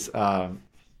friend. He's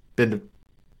been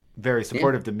very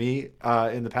supportive to me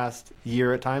in the past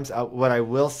year at times. What I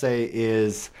will say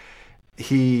is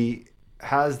he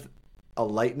has a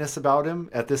lightness about him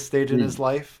at this stage in his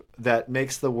life that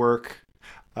makes the work.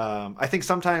 I think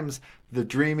sometimes the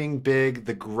dreaming big,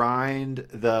 the grind,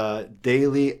 the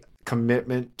daily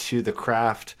commitment to the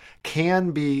craft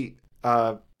can be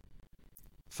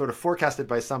sort of forecasted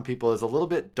by some people as a little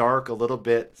bit dark, a little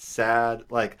bit sad,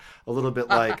 like a little bit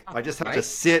like I just have to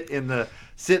sit in the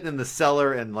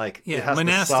cellar and it has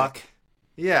monastic. to suck.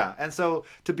 Yeah, and so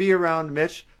to be around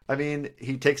Mitch,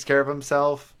 he takes care of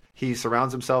himself. He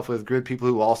surrounds himself with good people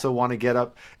who also want to get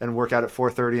up and work out at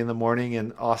 4:30 in the morning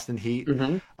in Austin heat.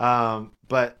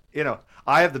 But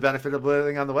I have the benefit of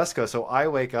living on the West Coast, so I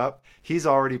wake up. He's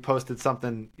already posted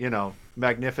something,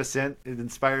 magnificent. It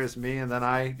inspires me, and then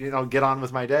I, get on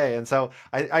with my day. And so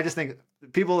I just think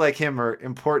people like him are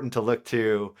important to look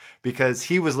to because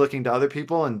he was looking to other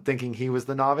people and thinking he was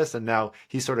the novice, and now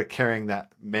he's sort of carrying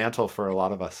that mantle for a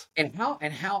lot of us. And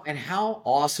how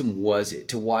awesome was it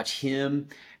to watch him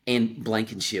and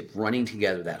Blankenship running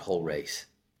together that whole race?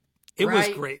 It was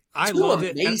great. I loved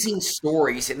it. Amazing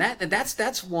stories, and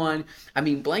that's one.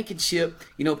 Blankenship.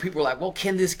 People are like, "Well,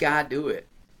 can this guy do it?"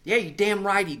 Yeah, you damn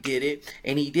right he did it,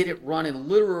 and he did it running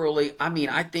literally.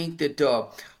 I think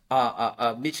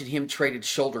that Mitch and him traded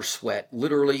shoulder sweat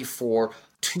literally for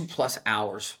 2+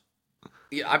 hours.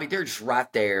 Yeah, they're just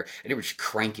right there, and they were just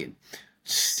cranking.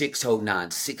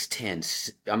 6:09, 6:10.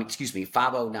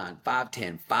 5:09,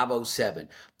 5:10, 5:07,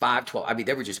 5:12.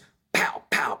 They were just pow,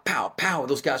 pow, pow, pow.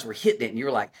 Those guys were hitting it, and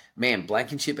you're like, man,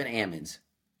 Blankenship and Ammons.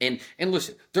 And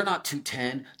listen, they're not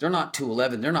 210, they're not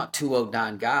 211, they're not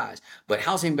 209 guys. But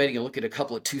how's anybody gonna look at a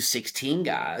couple of 216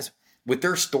 guys with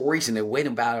their stories and they went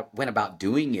about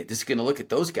doing it? This is gonna look at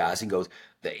those guys and goes,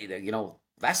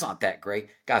 that's not that great,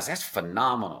 guys. That's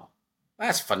phenomenal.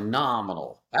 That's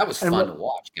phenomenal. That was fun to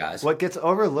watch, guys. What gets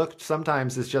overlooked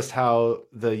sometimes is just how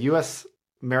the U.S.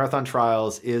 Marathon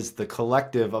Trials is the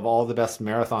collective of all the best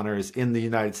marathoners in the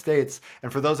United States.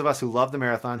 And for those of us who love the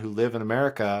marathon, who live in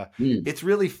America, it's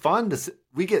really fun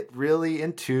we get really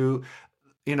into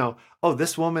oh,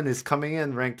 this woman is coming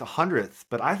in ranked 100th,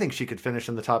 but I think she could finish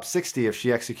in the top 60 if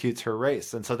she executes her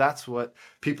race. And so that's what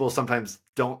people sometimes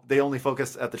don't, they only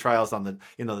focus at the trials on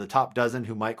the top dozen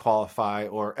who might qualify,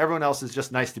 or everyone else is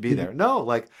just nice to be there. No,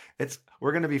 like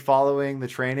we're going to be following the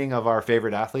training of our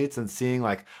favorite athletes and seeing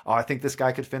like, oh, I think this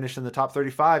guy could finish in the top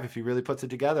 35 if he really puts it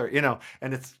together,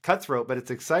 and it's cutthroat, but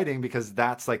it's exciting because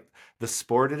that's like the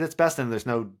sport at its best. And there's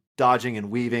no dodging and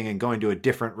weaving and going to a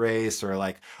different race, or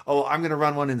like, oh, I'm going to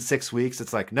run one in 6 weeks.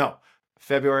 It's like, no,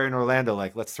 February in Orlando,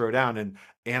 like, let's throw down.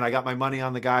 And I got my money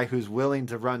on the guy who's willing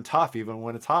to run tough even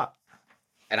when it's hot.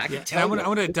 And I can tell I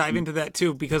want to dive into that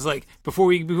too, because like before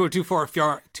we go too far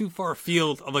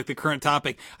afield of like the current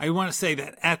topic, I want to say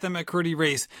that at the McKirdy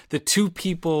race, the two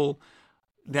people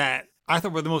that I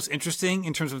thought were the most interesting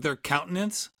in terms of their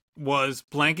countenance was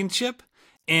Blankenship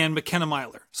and McKenna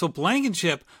Myler. So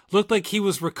Blankenship looked like he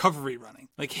was recovery running.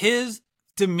 Like his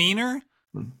demeanor,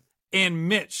 and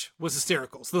Mitch was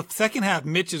hysterical. So the second half,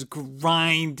 Mitch is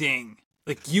grinding.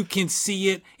 Like you can see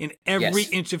it in every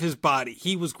inch of his body.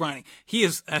 He was grinding. He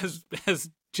is, as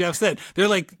Jeff said, they're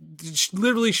like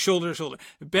literally shoulder to shoulder.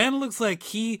 Ben looks like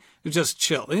he just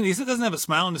chill. He doesn't have a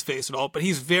smile on his face at all, but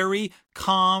he's very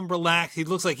calm, relaxed. He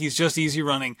looks like he's just easy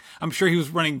running. I'm sure he was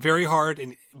running very hard,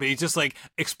 but he's just like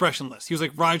expressionless. He was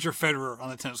like Roger Federer on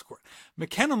the tennis court.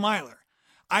 McKenna Myler,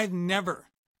 I've never,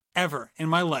 ever in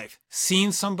my life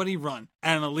seen somebody run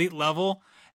at an elite level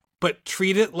but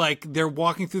treat it like they're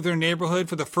walking through their neighborhood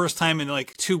for the first time in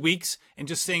like 2 weeks and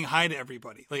just saying hi to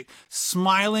everybody, like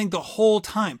smiling the whole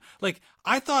time. Like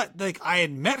I thought like I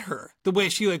had met her the way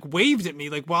she like waved at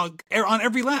me, like while on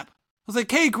every lap. I was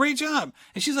like, hey, great job.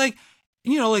 And she's like,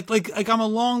 like I'm a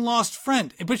long lost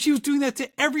friend. But she was doing that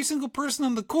to every single person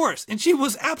on the course. And she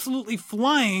was absolutely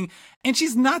flying. And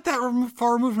she's not that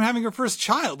far removed from having her first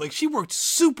child. Like she worked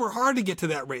super hard to get to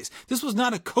that race. This was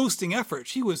not a coasting effort.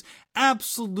 She was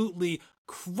absolutely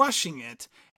crushing it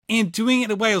and doing it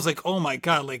in a way I was like, oh my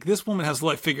God, like this woman has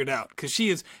life figured out, because she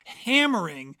is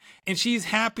hammering and she's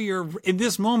happier in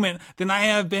this moment than I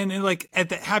have been in like at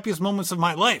the happiest moments of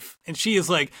my life. And she is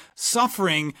like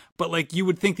suffering, but like you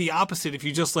would think the opposite if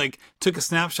you just like took a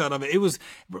snapshot of it. It was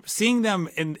seeing them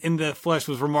in the flesh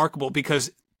was remarkable, because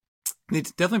they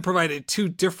definitely provided two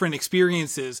different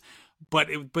experiences, but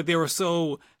they were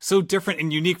so different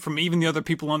and unique from even the other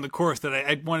people on the course that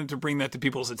I wanted to bring that to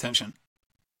people's attention.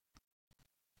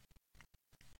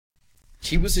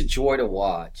 She was a joy to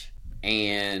watch,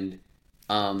 and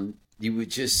you would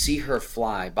just see her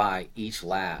fly by each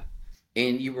lap.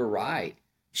 And you were right.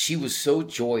 She was so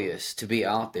joyous to be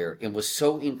out there and was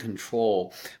so in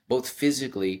control, both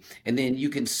physically, and then you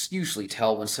can usually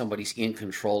tell when somebody's in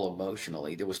control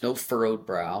emotionally. There was no furrowed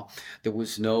brow. There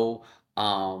was no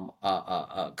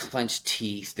clenched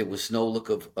teeth. There was no look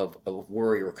of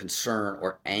worry or concern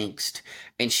or angst.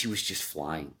 And she was just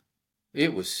flying.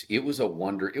 It was a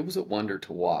wonder. It was a wonder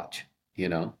to watch,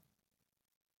 Yeah,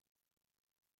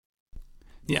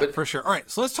 for sure. All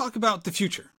right, so let's talk about the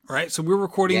future. All right, so we're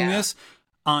recording this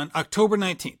on October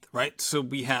 19th, right? So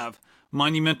we have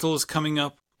Monumentals coming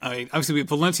up. Obviously, we have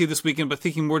Valencia this weekend, but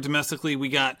thinking more domestically, we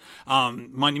got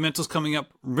Monumentals coming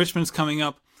up, Richmond's coming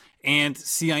up, and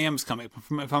CIM's coming up.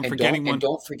 If I'm forgetting one.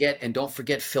 And don't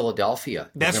forget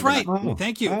Philadelphia. That's right. Oh.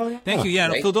 Thank you. Oh, Thank you. Yeah,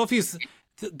 right? no, Philadelphia's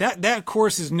that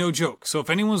course is no joke. So if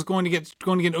anyone's going to get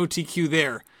OTQ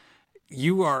there,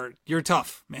 you're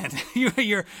tough, man.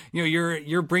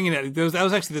 you're bringing it. That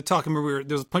was actually the talk. I remember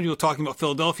there was a bunch of people talking about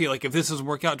Philadelphia. Like, if this doesn't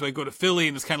work out, do I go to Philly?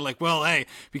 And it's kind of like, well, hey,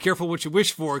 be careful what you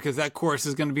wish for, because that course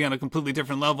is going to be on a completely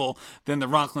different level than the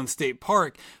Rockland State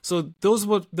Park. So those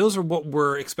are what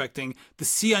we're expecting. The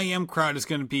CIM crowd is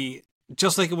going to be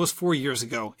just like it was 4 years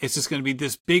ago. It's just going to be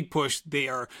this big push. They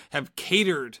have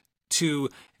catered to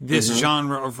this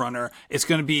genre of runner. It's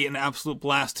going to be an absolute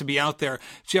blast to be out there.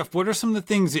 Jeff, what are some of the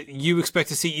things that you expect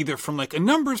to see, either from like a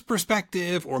numbers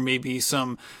perspective, or maybe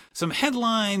some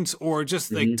headlines, or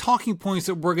just like talking points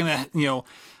that we're going to,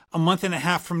 a month and a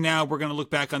half from now, we're going to look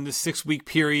back on this 6 week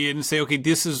period and say, okay,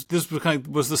 this was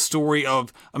the story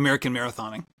of American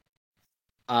marathoning.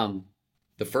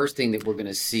 The first thing that we're going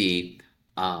to see,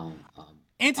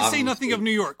 and to say nothing of New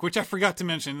York, which I forgot to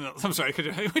mention. I'm sorry,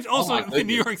 which also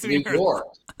New York City. New York.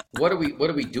 What are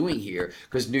we doing here?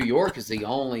 Because New York is the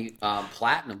only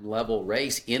platinum level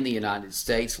race in the United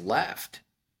States left,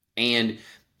 and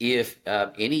if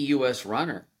any U.S.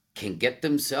 runner can get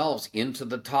themselves into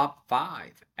the top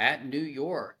 5 at New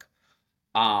York,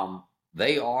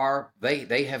 they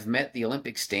have met the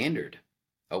Olympic standard.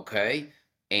 Okay,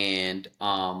 and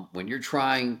when you're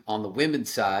trying on the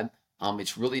women's side,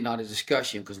 It's really not a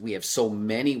discussion because we have so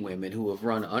many women who have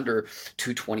run under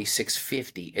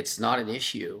 226.50. It's not an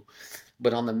issue.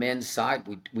 But on the men's side,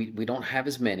 we don't have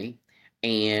as many.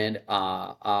 And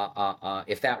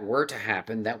if that were to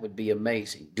happen, that would be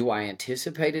amazing. Do I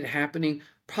anticipate it happening?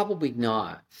 Probably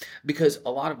not, because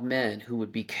a lot of men who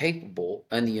would be capable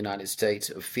in the United States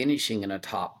of finishing in a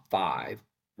top 5,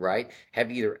 right, have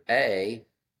either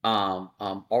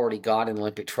already got an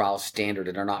Olympic trial standard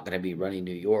and are not going to be running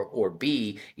New York, or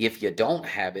B, if you don't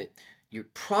have it, you're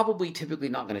probably typically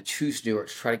not going to choose New York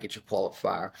to try to get your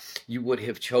qualifier. You would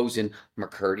have chosen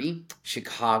McKirdy,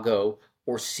 Chicago,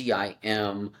 or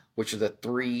CIM, which are the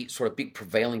 3 sort of big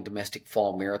prevailing domestic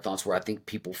fall marathons where I think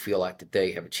people feel like that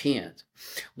they have a chance.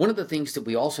 One of the things that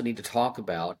we also need to talk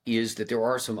about is that there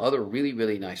are some other really,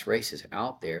 really nice races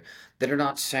out there that are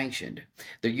not sanctioned.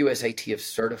 They're USATF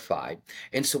certified.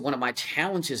 And so one of my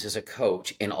challenges as a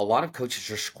coach, and a lot of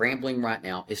coaches are scrambling right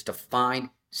now, is to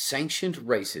find sanctioned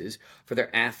races for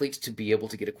their athletes to be able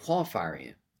to get a qualifier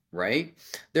in. Right?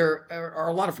 There are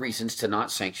a lot of reasons to not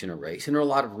sanction a race, and there are a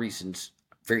lot of reasons,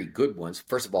 very good ones.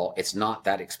 First of all, it's not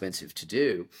that expensive to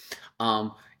do.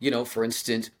 For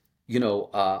instance,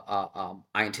 I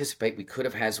anticipate we could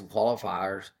have had some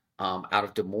qualifiers out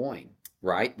of Des Moines,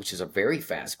 right? Which is a very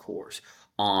fast course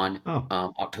on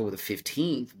October the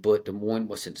 15th, but Des Moines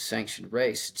wasn't a sanctioned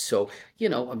race. So,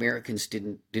 Americans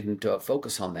didn't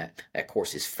focus on that. That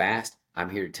course is fast. I'm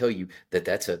here to tell you that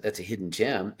that's a hidden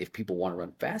gem if people want to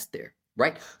run fast there,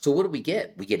 right? So what do we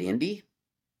get? We get Indy,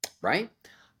 right?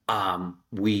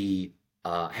 We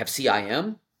have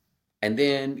CIM, and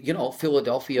then,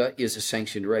 Philadelphia is a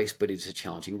sanctioned race, but it's a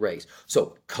challenging race.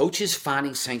 So coaches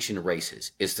finding sanctioned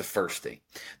races is the first thing.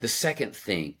 The second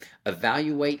thing,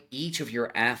 evaluate each of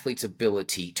your athletes'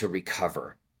 ability to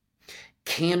recover.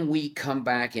 Can we come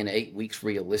back in 8 weeks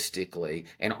realistically,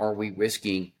 and are we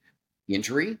risking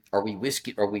injury? Are we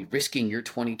risking your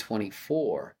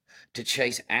 2024 to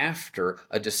chase after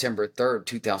a December 3rd,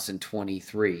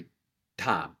 2023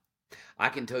 time? I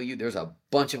can tell you there's a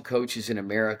bunch of coaches in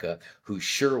America who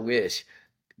sure wish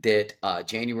that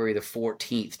January the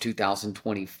 14th,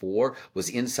 2024 was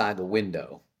inside the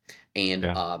window. And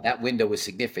that window is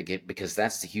significant because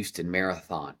that's the Houston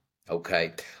Marathon.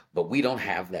 Okay. But we don't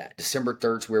have that. December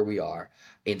 3rd is where we are.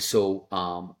 And so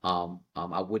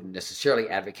I wouldn't necessarily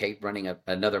advocate running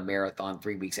another marathon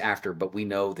 3 weeks after, but we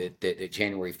know that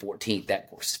January 14th, that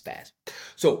course is fast.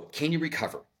 So can you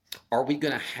recover? Are we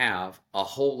going to have a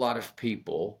whole lot of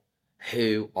people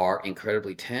who are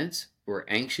incredibly tense, who are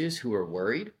anxious, who are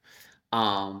worried?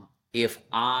 If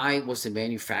I was the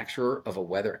manufacturer of a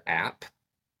weather app,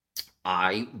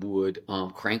 I would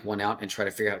crank one out and try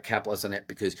to figure out how to capitalize on that,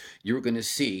 because you're going to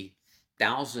see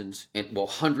thousands and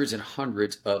hundreds and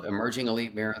hundreds of emerging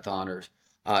elite marathoners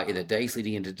in the days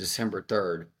leading into December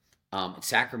 3rd in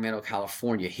Sacramento,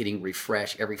 California, hitting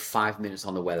refresh every 5 minutes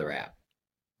on the weather app,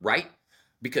 right?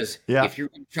 Because if you're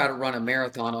going to try to run a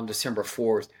marathon on December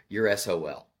 4th, you're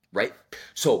SOL, right?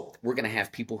 So we're going to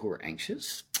have people who are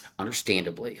anxious,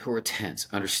 understandably, who are tense,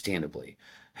 understandably,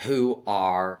 who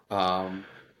are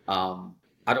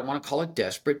I don't want to call it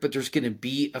desperate, but there's going to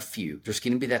be a few. There's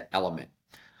going to be that element.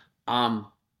 I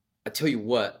tell you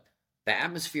what, the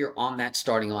atmosphere on that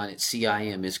starting line at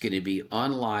CIM is going to be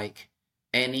unlike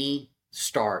any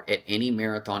start at any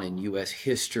marathon in U.S.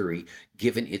 history,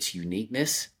 given its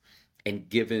uniqueness and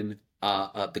given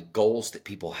the goals that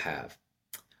people have.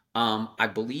 I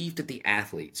believe that the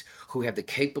athletes who have the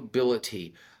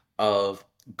capability of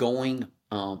going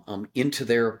into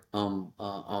their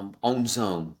own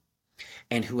zone,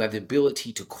 and who have the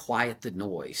ability to quiet the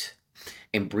noise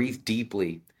and breathe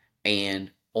deeply and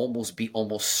be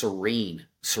serene,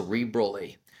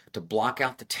 cerebrally, to block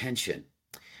out the tension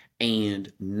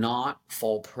and not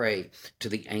fall prey to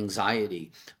the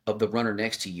anxiety of the runner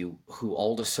next to you who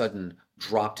all of a sudden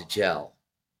dropped a gel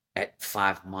at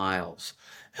 5 miles,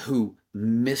 who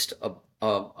missed a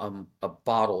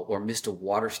bottle or missed a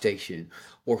water station,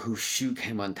 or whose shoe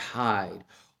came untied.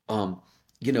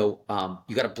 You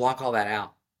got to block all that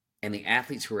out. And the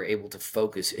athletes who are able to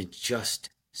focus and just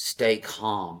stay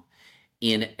calm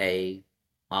in a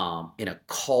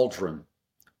cauldron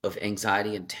of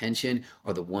anxiety and tension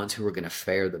are the ones who are going to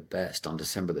fare the best on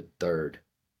December the 3rd.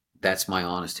 That's my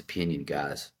honest opinion,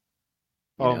 guys.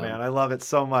 Man, I love it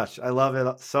so much. I love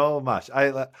it so much.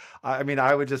 I mean,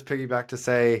 I would just piggyback to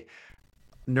say,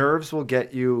 nerves will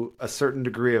get you a certain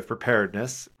degree of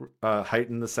preparedness,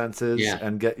 heighten the senses,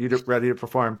 and get you ready to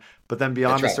perform. But then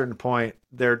beyond a certain point,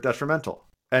 they're detrimental,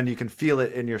 and you can feel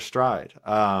it in your stride.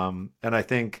 And I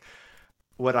think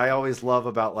what I always love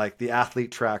about like the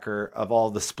athlete tracker of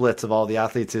all the splits of all the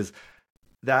athletes is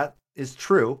that is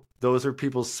true. Those are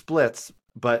people's splits,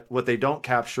 but what they don't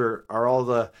capture are all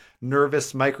the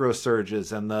nervous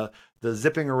microsurges and the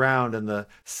zipping around and the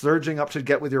surging up to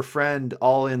get with your friend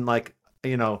all in like,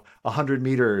 100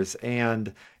 meters.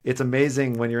 And it's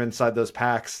amazing when you're inside those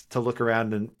packs to look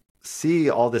around and see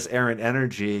all this errant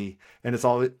energy, and it's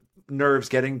all nerves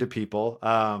getting to people.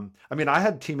 I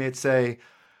had teammates say,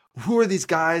 who are these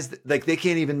guys? Like, they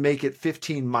can't even make it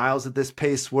 15 miles at this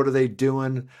pace. What are they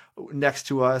doing next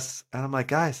to us? And I'm like,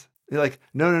 guys, they're like,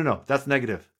 no, that's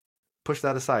negative. Push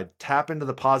that aside. Tap into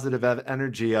the positive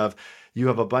energy of, you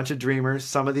have a bunch of dreamers.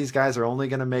 Some of these guys are only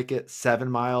going to make it 7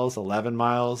 miles, 11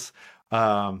 miles.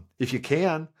 If you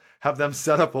can, have them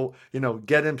set up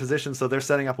get in position so they're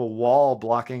setting up a wall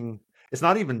blocking. It's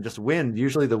not even just wind.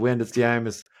 Usually the wind at CIM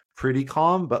is pretty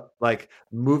calm, but like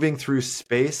moving through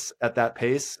space at that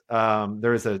pace,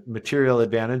 there is a material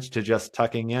advantage to just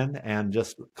tucking in and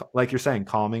just, like you're saying,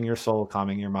 calming your soul,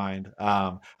 calming your mind.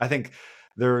 I think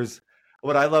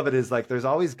what I love it is like, there's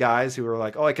always guys who are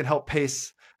like, oh, I can help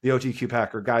pace the OTQ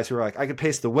pack, or guys who are like, I can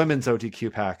pace the women's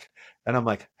OTQ pack. And I'm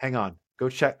like, hang on, go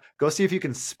see if you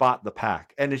can spot the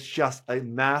pack. And it's just a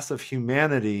mass of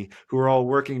humanity who are all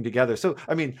working together. So,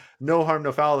 no harm,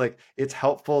 no foul. Like, it's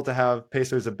helpful to have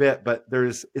pacers a bit, but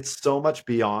it's so much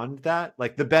beyond that.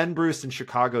 Like the Ben Bruce in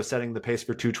Chicago setting the pace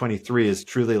for 2:23 is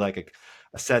truly like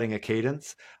a setting a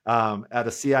cadence. At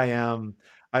a CIM,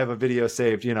 I have a video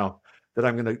saved, that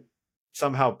I'm going to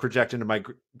somehow project into my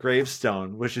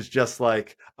gravestone, which is just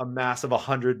like a mass of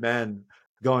 100 men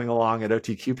going along at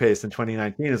OTQ pace in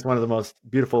 2019. Is one of the most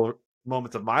beautiful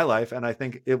moments of my life. And I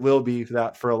think it will be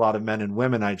that for a lot of men and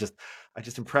women. I just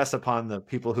impress upon the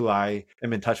people who I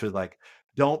am in touch with, like,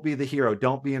 don't be the hero.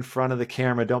 Don't be in front of the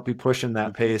camera. Don't be pushing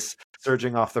that pace,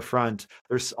 surging off the front.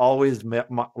 There's always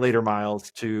later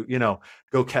miles to,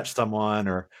 go catch someone,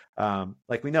 or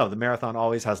like we know the marathon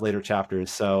always has later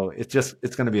chapters. So it's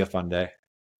going to be a fun day.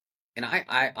 And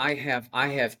I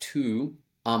have two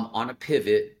on a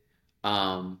pivot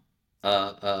right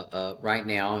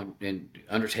now, and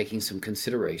undertaking some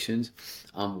considerations.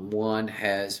 One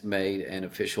has made an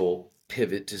official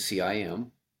pivot to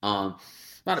CIM.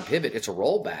 Not a pivot, it's a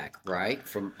rollback, right,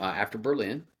 from after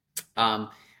Berlin.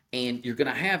 And you're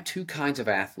going to have two kinds of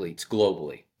athletes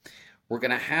globally. We're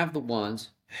going to have the ones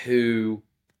who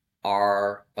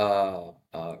are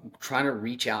trying to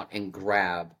reach out and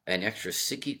grab an extra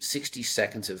 60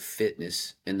 seconds of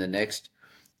fitness in the next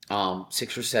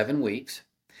 6 or 7 weeks.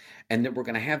 And then we're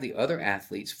going to have the other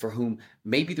athletes for whom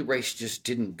maybe the race just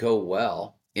didn't go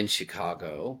well in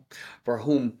Chicago, for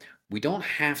whom we don't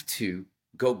have to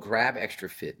go grab extra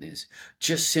fitness,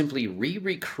 just simply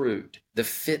re-recruit the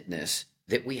fitness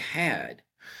that we had.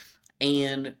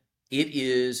 And it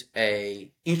is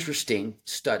a interesting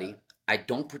study. I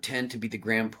don't pretend to be the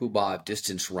grand poobah of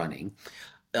distance running,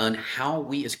 on how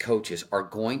we as coaches are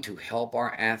going to help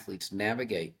our athletes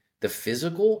navigate the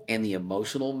physical and the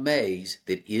emotional maze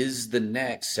that is the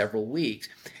next several weeks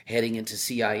heading into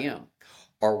CIM.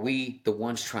 Are we the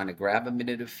ones trying to grab a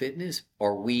minute of fitness?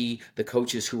 Are we the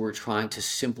coaches who are trying to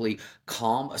simply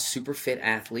calm a super fit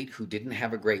athlete who didn't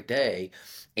have a great day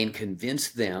and convince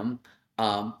them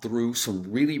through some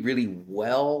really, really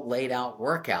well laid out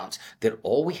workouts that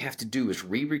all we have to do is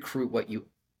re-recruit what you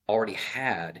already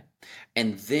had,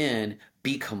 and then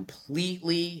be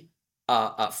completely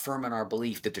firm in our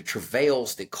belief that the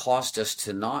travails that caused us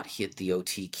to not hit the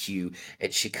OTQ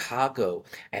at Chicago,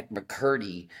 at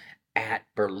McKirdy, at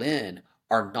Berlin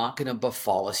are not going to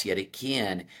befall us yet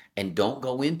again. And don't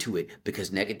go into it, because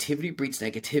negativity breeds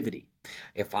negativity.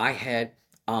 If I had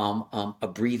a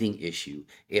breathing issue,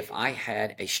 if I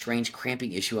had a strange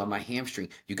cramping issue on my hamstring,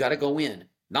 you got to go in,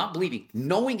 not believing,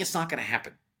 knowing it's not going to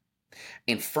happen,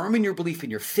 and firm in your belief in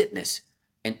your fitness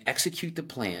and execute the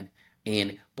plan.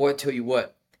 And boy, I tell you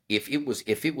what, if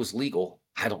it was legal,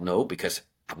 I don't know, because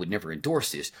I would never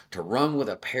endorse this, to run with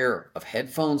a pair of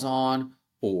headphones on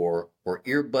or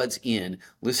earbuds in,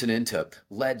 listening to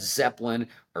Led Zeppelin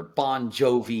or Bon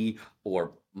Jovi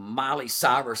or Miley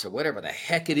Cyrus or whatever the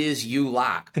heck it is you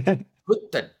like.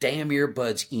 Put the damn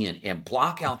earbuds in and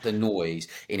block out the noise.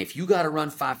 And if you got to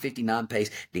run 5:59 pace,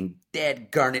 then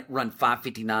dead garnet, run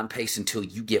 5:59 pace until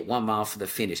you get 1 mile for the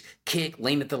finish. Kick,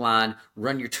 lean at the line,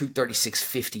 run your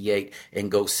 2:36.58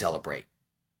 and go celebrate.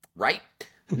 Right?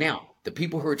 Now, the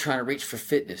people who are trying to reach for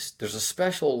fitness, there's a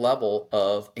special level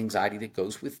of anxiety that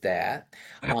goes with that.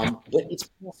 But it's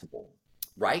possible,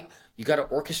 right? You got to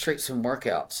orchestrate some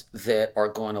workouts that are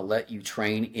going to let you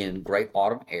train in great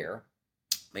autumn air.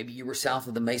 Maybe you were south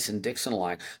of the Mason-Dixon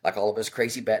line, like all of us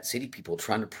crazy Bat City people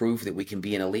trying to prove that we can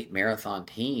be an elite marathon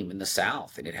team in the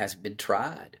South, and it hasn't been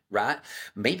tried, right?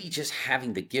 Maybe just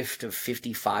having the gift of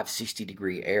 55,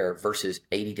 60-degree air versus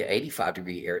 80 to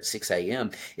 85-degree air at 6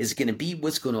 a.m. is going to be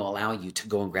what's going to allow you to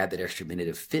go and grab that extra minute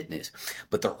of fitness.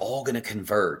 But they're all going to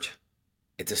converge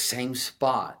at the same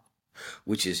spot,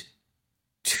 which is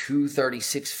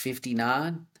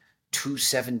 236.59,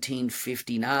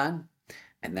 217.59.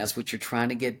 And that's what you're trying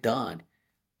to get done.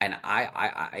 And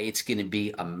it's going to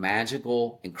be a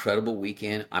magical, incredible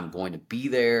weekend. I'm going to be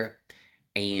there,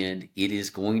 and it is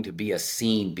going to be a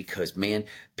scene because, man,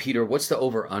 Peter, what's the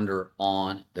over-under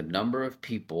on the number of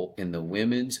people in the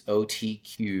women's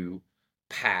OTQ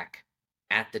pack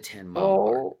at the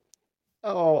 10-mile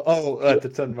mark? At the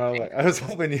 10 mile mark. I was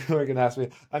hoping you were going to ask me.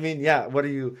 I mean, yeah, what are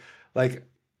you, like,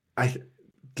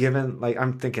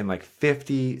 I'm thinking like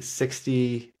 50,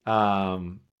 60,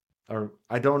 or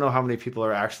I don't know how many people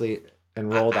are actually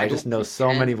enrolled. I just know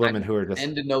so many women who are just.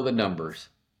 And to know the numbers.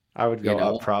 I would go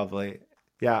up probably.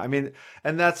 Yeah, I mean,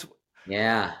 and that's.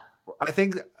 Yeah. I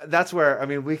think that's where, I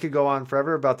mean, we could go on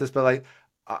forever about this, but like,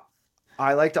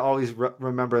 I like to always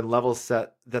remember and level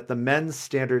set that the men's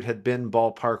standard had been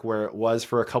ballpark where it was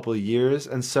for a couple of years.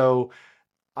 And so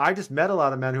I just met a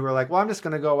lot of men who were like, well, I'm just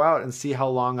going to go out and see how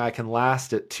long I can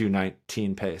last at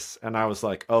 2:19 pace. And I was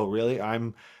like, oh, really?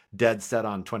 I'm dead set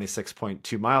on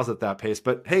 26.2 miles at that pace.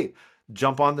 But hey,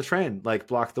 jump on the train, like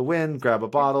block the wind, grab a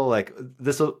bottle, like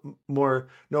this will more,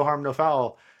 no harm, no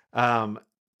foul. And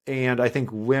I think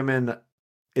women,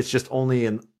 it's just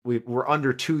only we're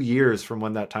under 2 years from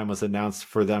when that time was announced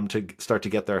for them to start to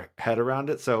get their head around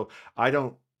it. So I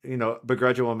don't,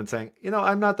 begrudge a woman saying,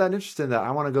 I'm not that interested in that.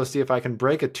 I want to go see if I can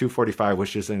break a 2:45,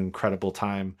 which is an incredible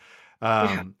time.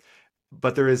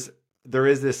 But there is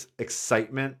this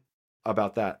excitement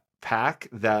about that pack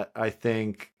that I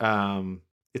think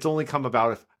it's only come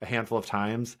about a handful of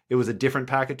times. It was a different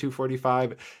pack at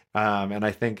 2:45. And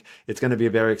I think it's going to be a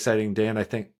very exciting day. And I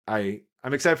think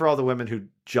I'm excited for all the women who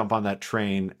jump on that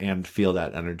train and feel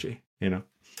that energy,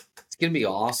 It's going to be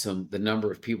awesome, the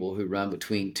number of people who run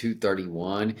between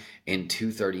 2:31 and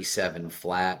 2:37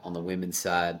 flat on the women's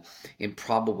side, and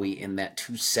probably in that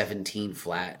 2:17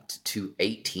 flat to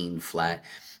 2:18 flat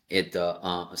at the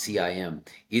CIM.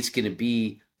 It's going to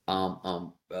be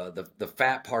the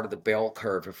fat part of the bell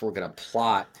curve. If we're going to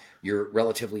plot your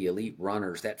relatively elite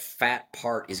runners, that fat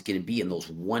part is going to be in those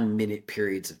 1 minute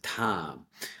periods of time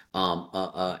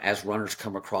as runners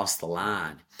come across the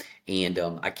line. And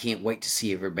I can't wait to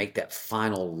see her make that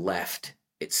final left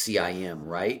at CIM,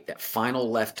 right? That final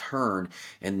left turn,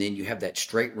 and then you have that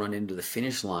straight run into the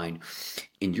finish line,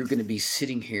 and you're going to be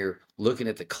sitting here looking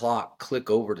at the clock, click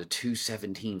over to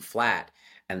 2:17 flat,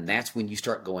 and that's when you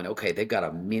start going, okay, they've got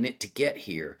a minute to get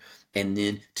here, and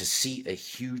then to see a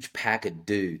huge pack of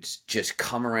dudes just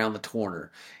come around the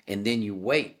corner, and then you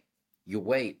wait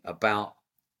about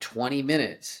 20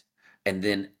 minutes, and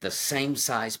then the same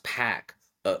size pack,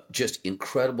 just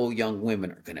incredible young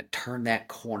women are going to turn that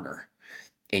corner,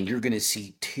 and you're going to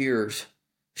see tears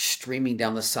streaming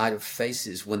down the side of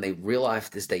faces when they realize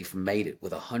that they've made it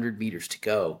with 100 meters to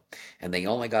go, and they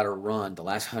only got to run the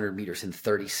last 100 meters in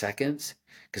 30 seconds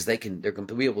because they're going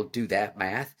to be able to do that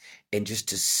math, and just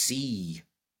to see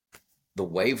the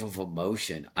wave of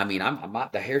emotion. I mean,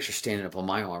 the hairs are standing up on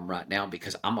my arm right now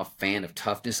because I'm a fan of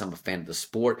toughness. I'm a fan of the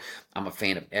sport. I'm a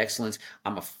fan of excellence.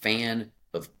 I'm a fan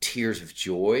of tears of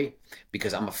joy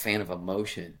because I'm a fan of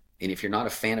emotion. And if you're not a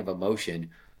fan of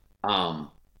emotion, God,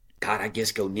 I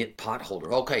guess go knit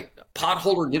potholder. Okay,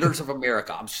 potholder knitters of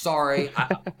America. I'm sorry.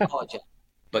 I apologize.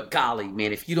 But golly,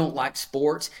 man, if you don't like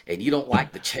sports and you don't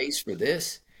like the chase for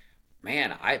this,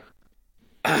 man,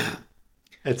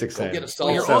 it's exciting.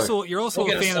 Well, you're also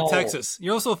a fan of Texas.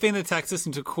 You're also a fan of Texas,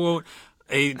 and to quote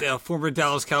a former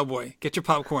Dallas Cowboy, get your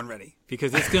popcorn ready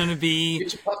because it's going to be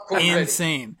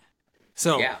insane. Ready.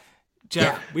 So, yeah.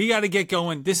 Jeff, we got to get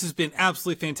going. This has been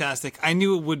absolutely fantastic. I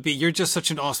knew it would be. You're just such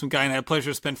an awesome guy, and I had a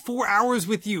pleasure to spend 4 hours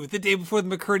with you the day before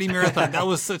the McKirdy Marathon. That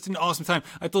was such an awesome time.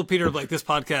 I told Peter, this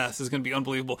podcast is going to be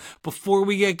unbelievable. Before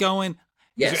we get going,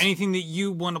 is there anything that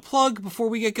you want to plug before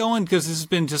we get going? Because this has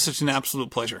been just such an absolute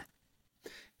pleasure.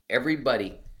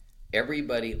 Everybody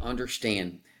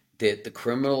understand that the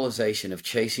criminalization of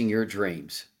chasing your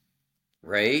dreams,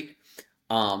 right,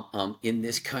 in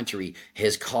this country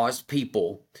has caused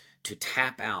people to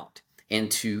tap out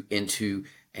and to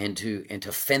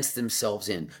fence themselves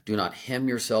in. Do not hem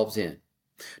yourselves in.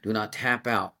 Do not tap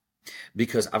out,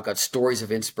 because I've got stories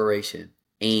of inspiration.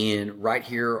 And right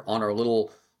here on our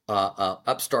little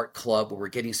upstart club where we're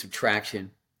getting some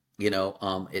traction,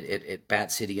 at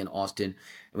Bat City in Austin.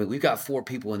 I mean, we've got 4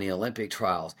 people in the Olympic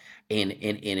trials, and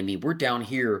I mean, we're down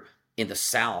here in the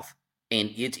South, and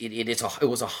it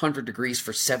was 100 degrees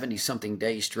for 70 something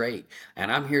days straight. And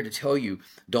I'm here to tell you,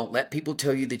 don't let people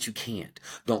tell you that you can't.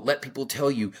 Don't let people tell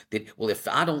you that, well, if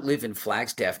I don't live in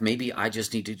Flagstaff, maybe I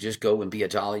just need to just go and be a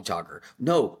jolly jogger.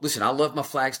 No, listen, I love my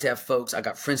Flagstaff folks. I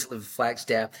got friends that live in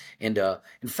Flagstaff, and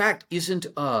in fact, isn't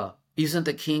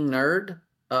the King Nerd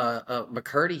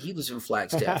McKirdy? He was in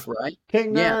Flagstaff, right?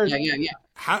 King Nerd.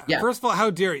 Yeah. First of all, how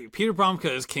dare you? Peter Bromka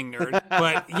is King Nerd,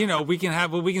 but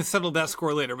we can settle that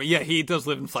score later. But yeah, he does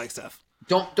live in Flagstaff.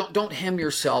 Don't hem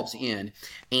yourselves in.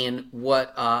 And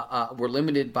what we're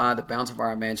limited by the bounds of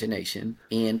our imagination.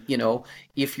 And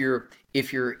if you're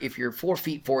 4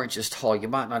 feet 4 inches tall, you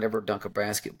might not ever dunk a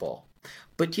basketball.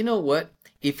 But you know what?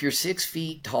 If you're 6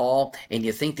 feet tall and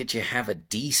you think that you have a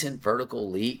decent vertical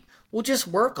leap, well, just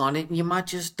work on it and you might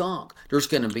just dunk. There's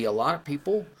going to be a lot of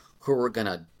people who are going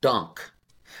to dunk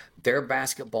their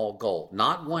basketball goal,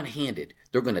 not one-handed.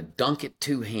 They're going to dunk it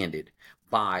two-handed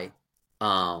by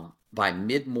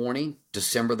mid-morning,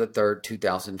 December the 3rd,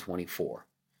 2024.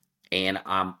 And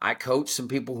I coach some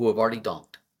people who have already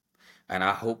dunked. And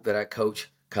I hope that I coach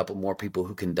a couple more people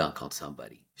who can dunk on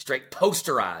somebody. Straight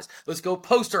posterize. Let's go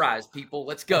posterize, people.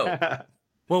 Let's go.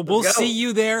 Well, we'll see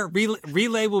you there.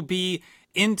 Relay will be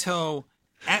in tow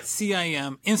at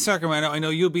CIM in Sacramento. I know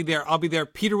you'll be there. I'll be there.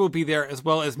 Peter will be there, as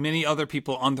well as many other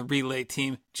people on the Relay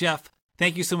team. Jeff,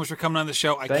 thank you so much for coming on the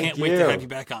show. I can't wait to have you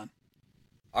back on.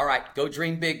 All right. Go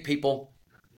dream big, people.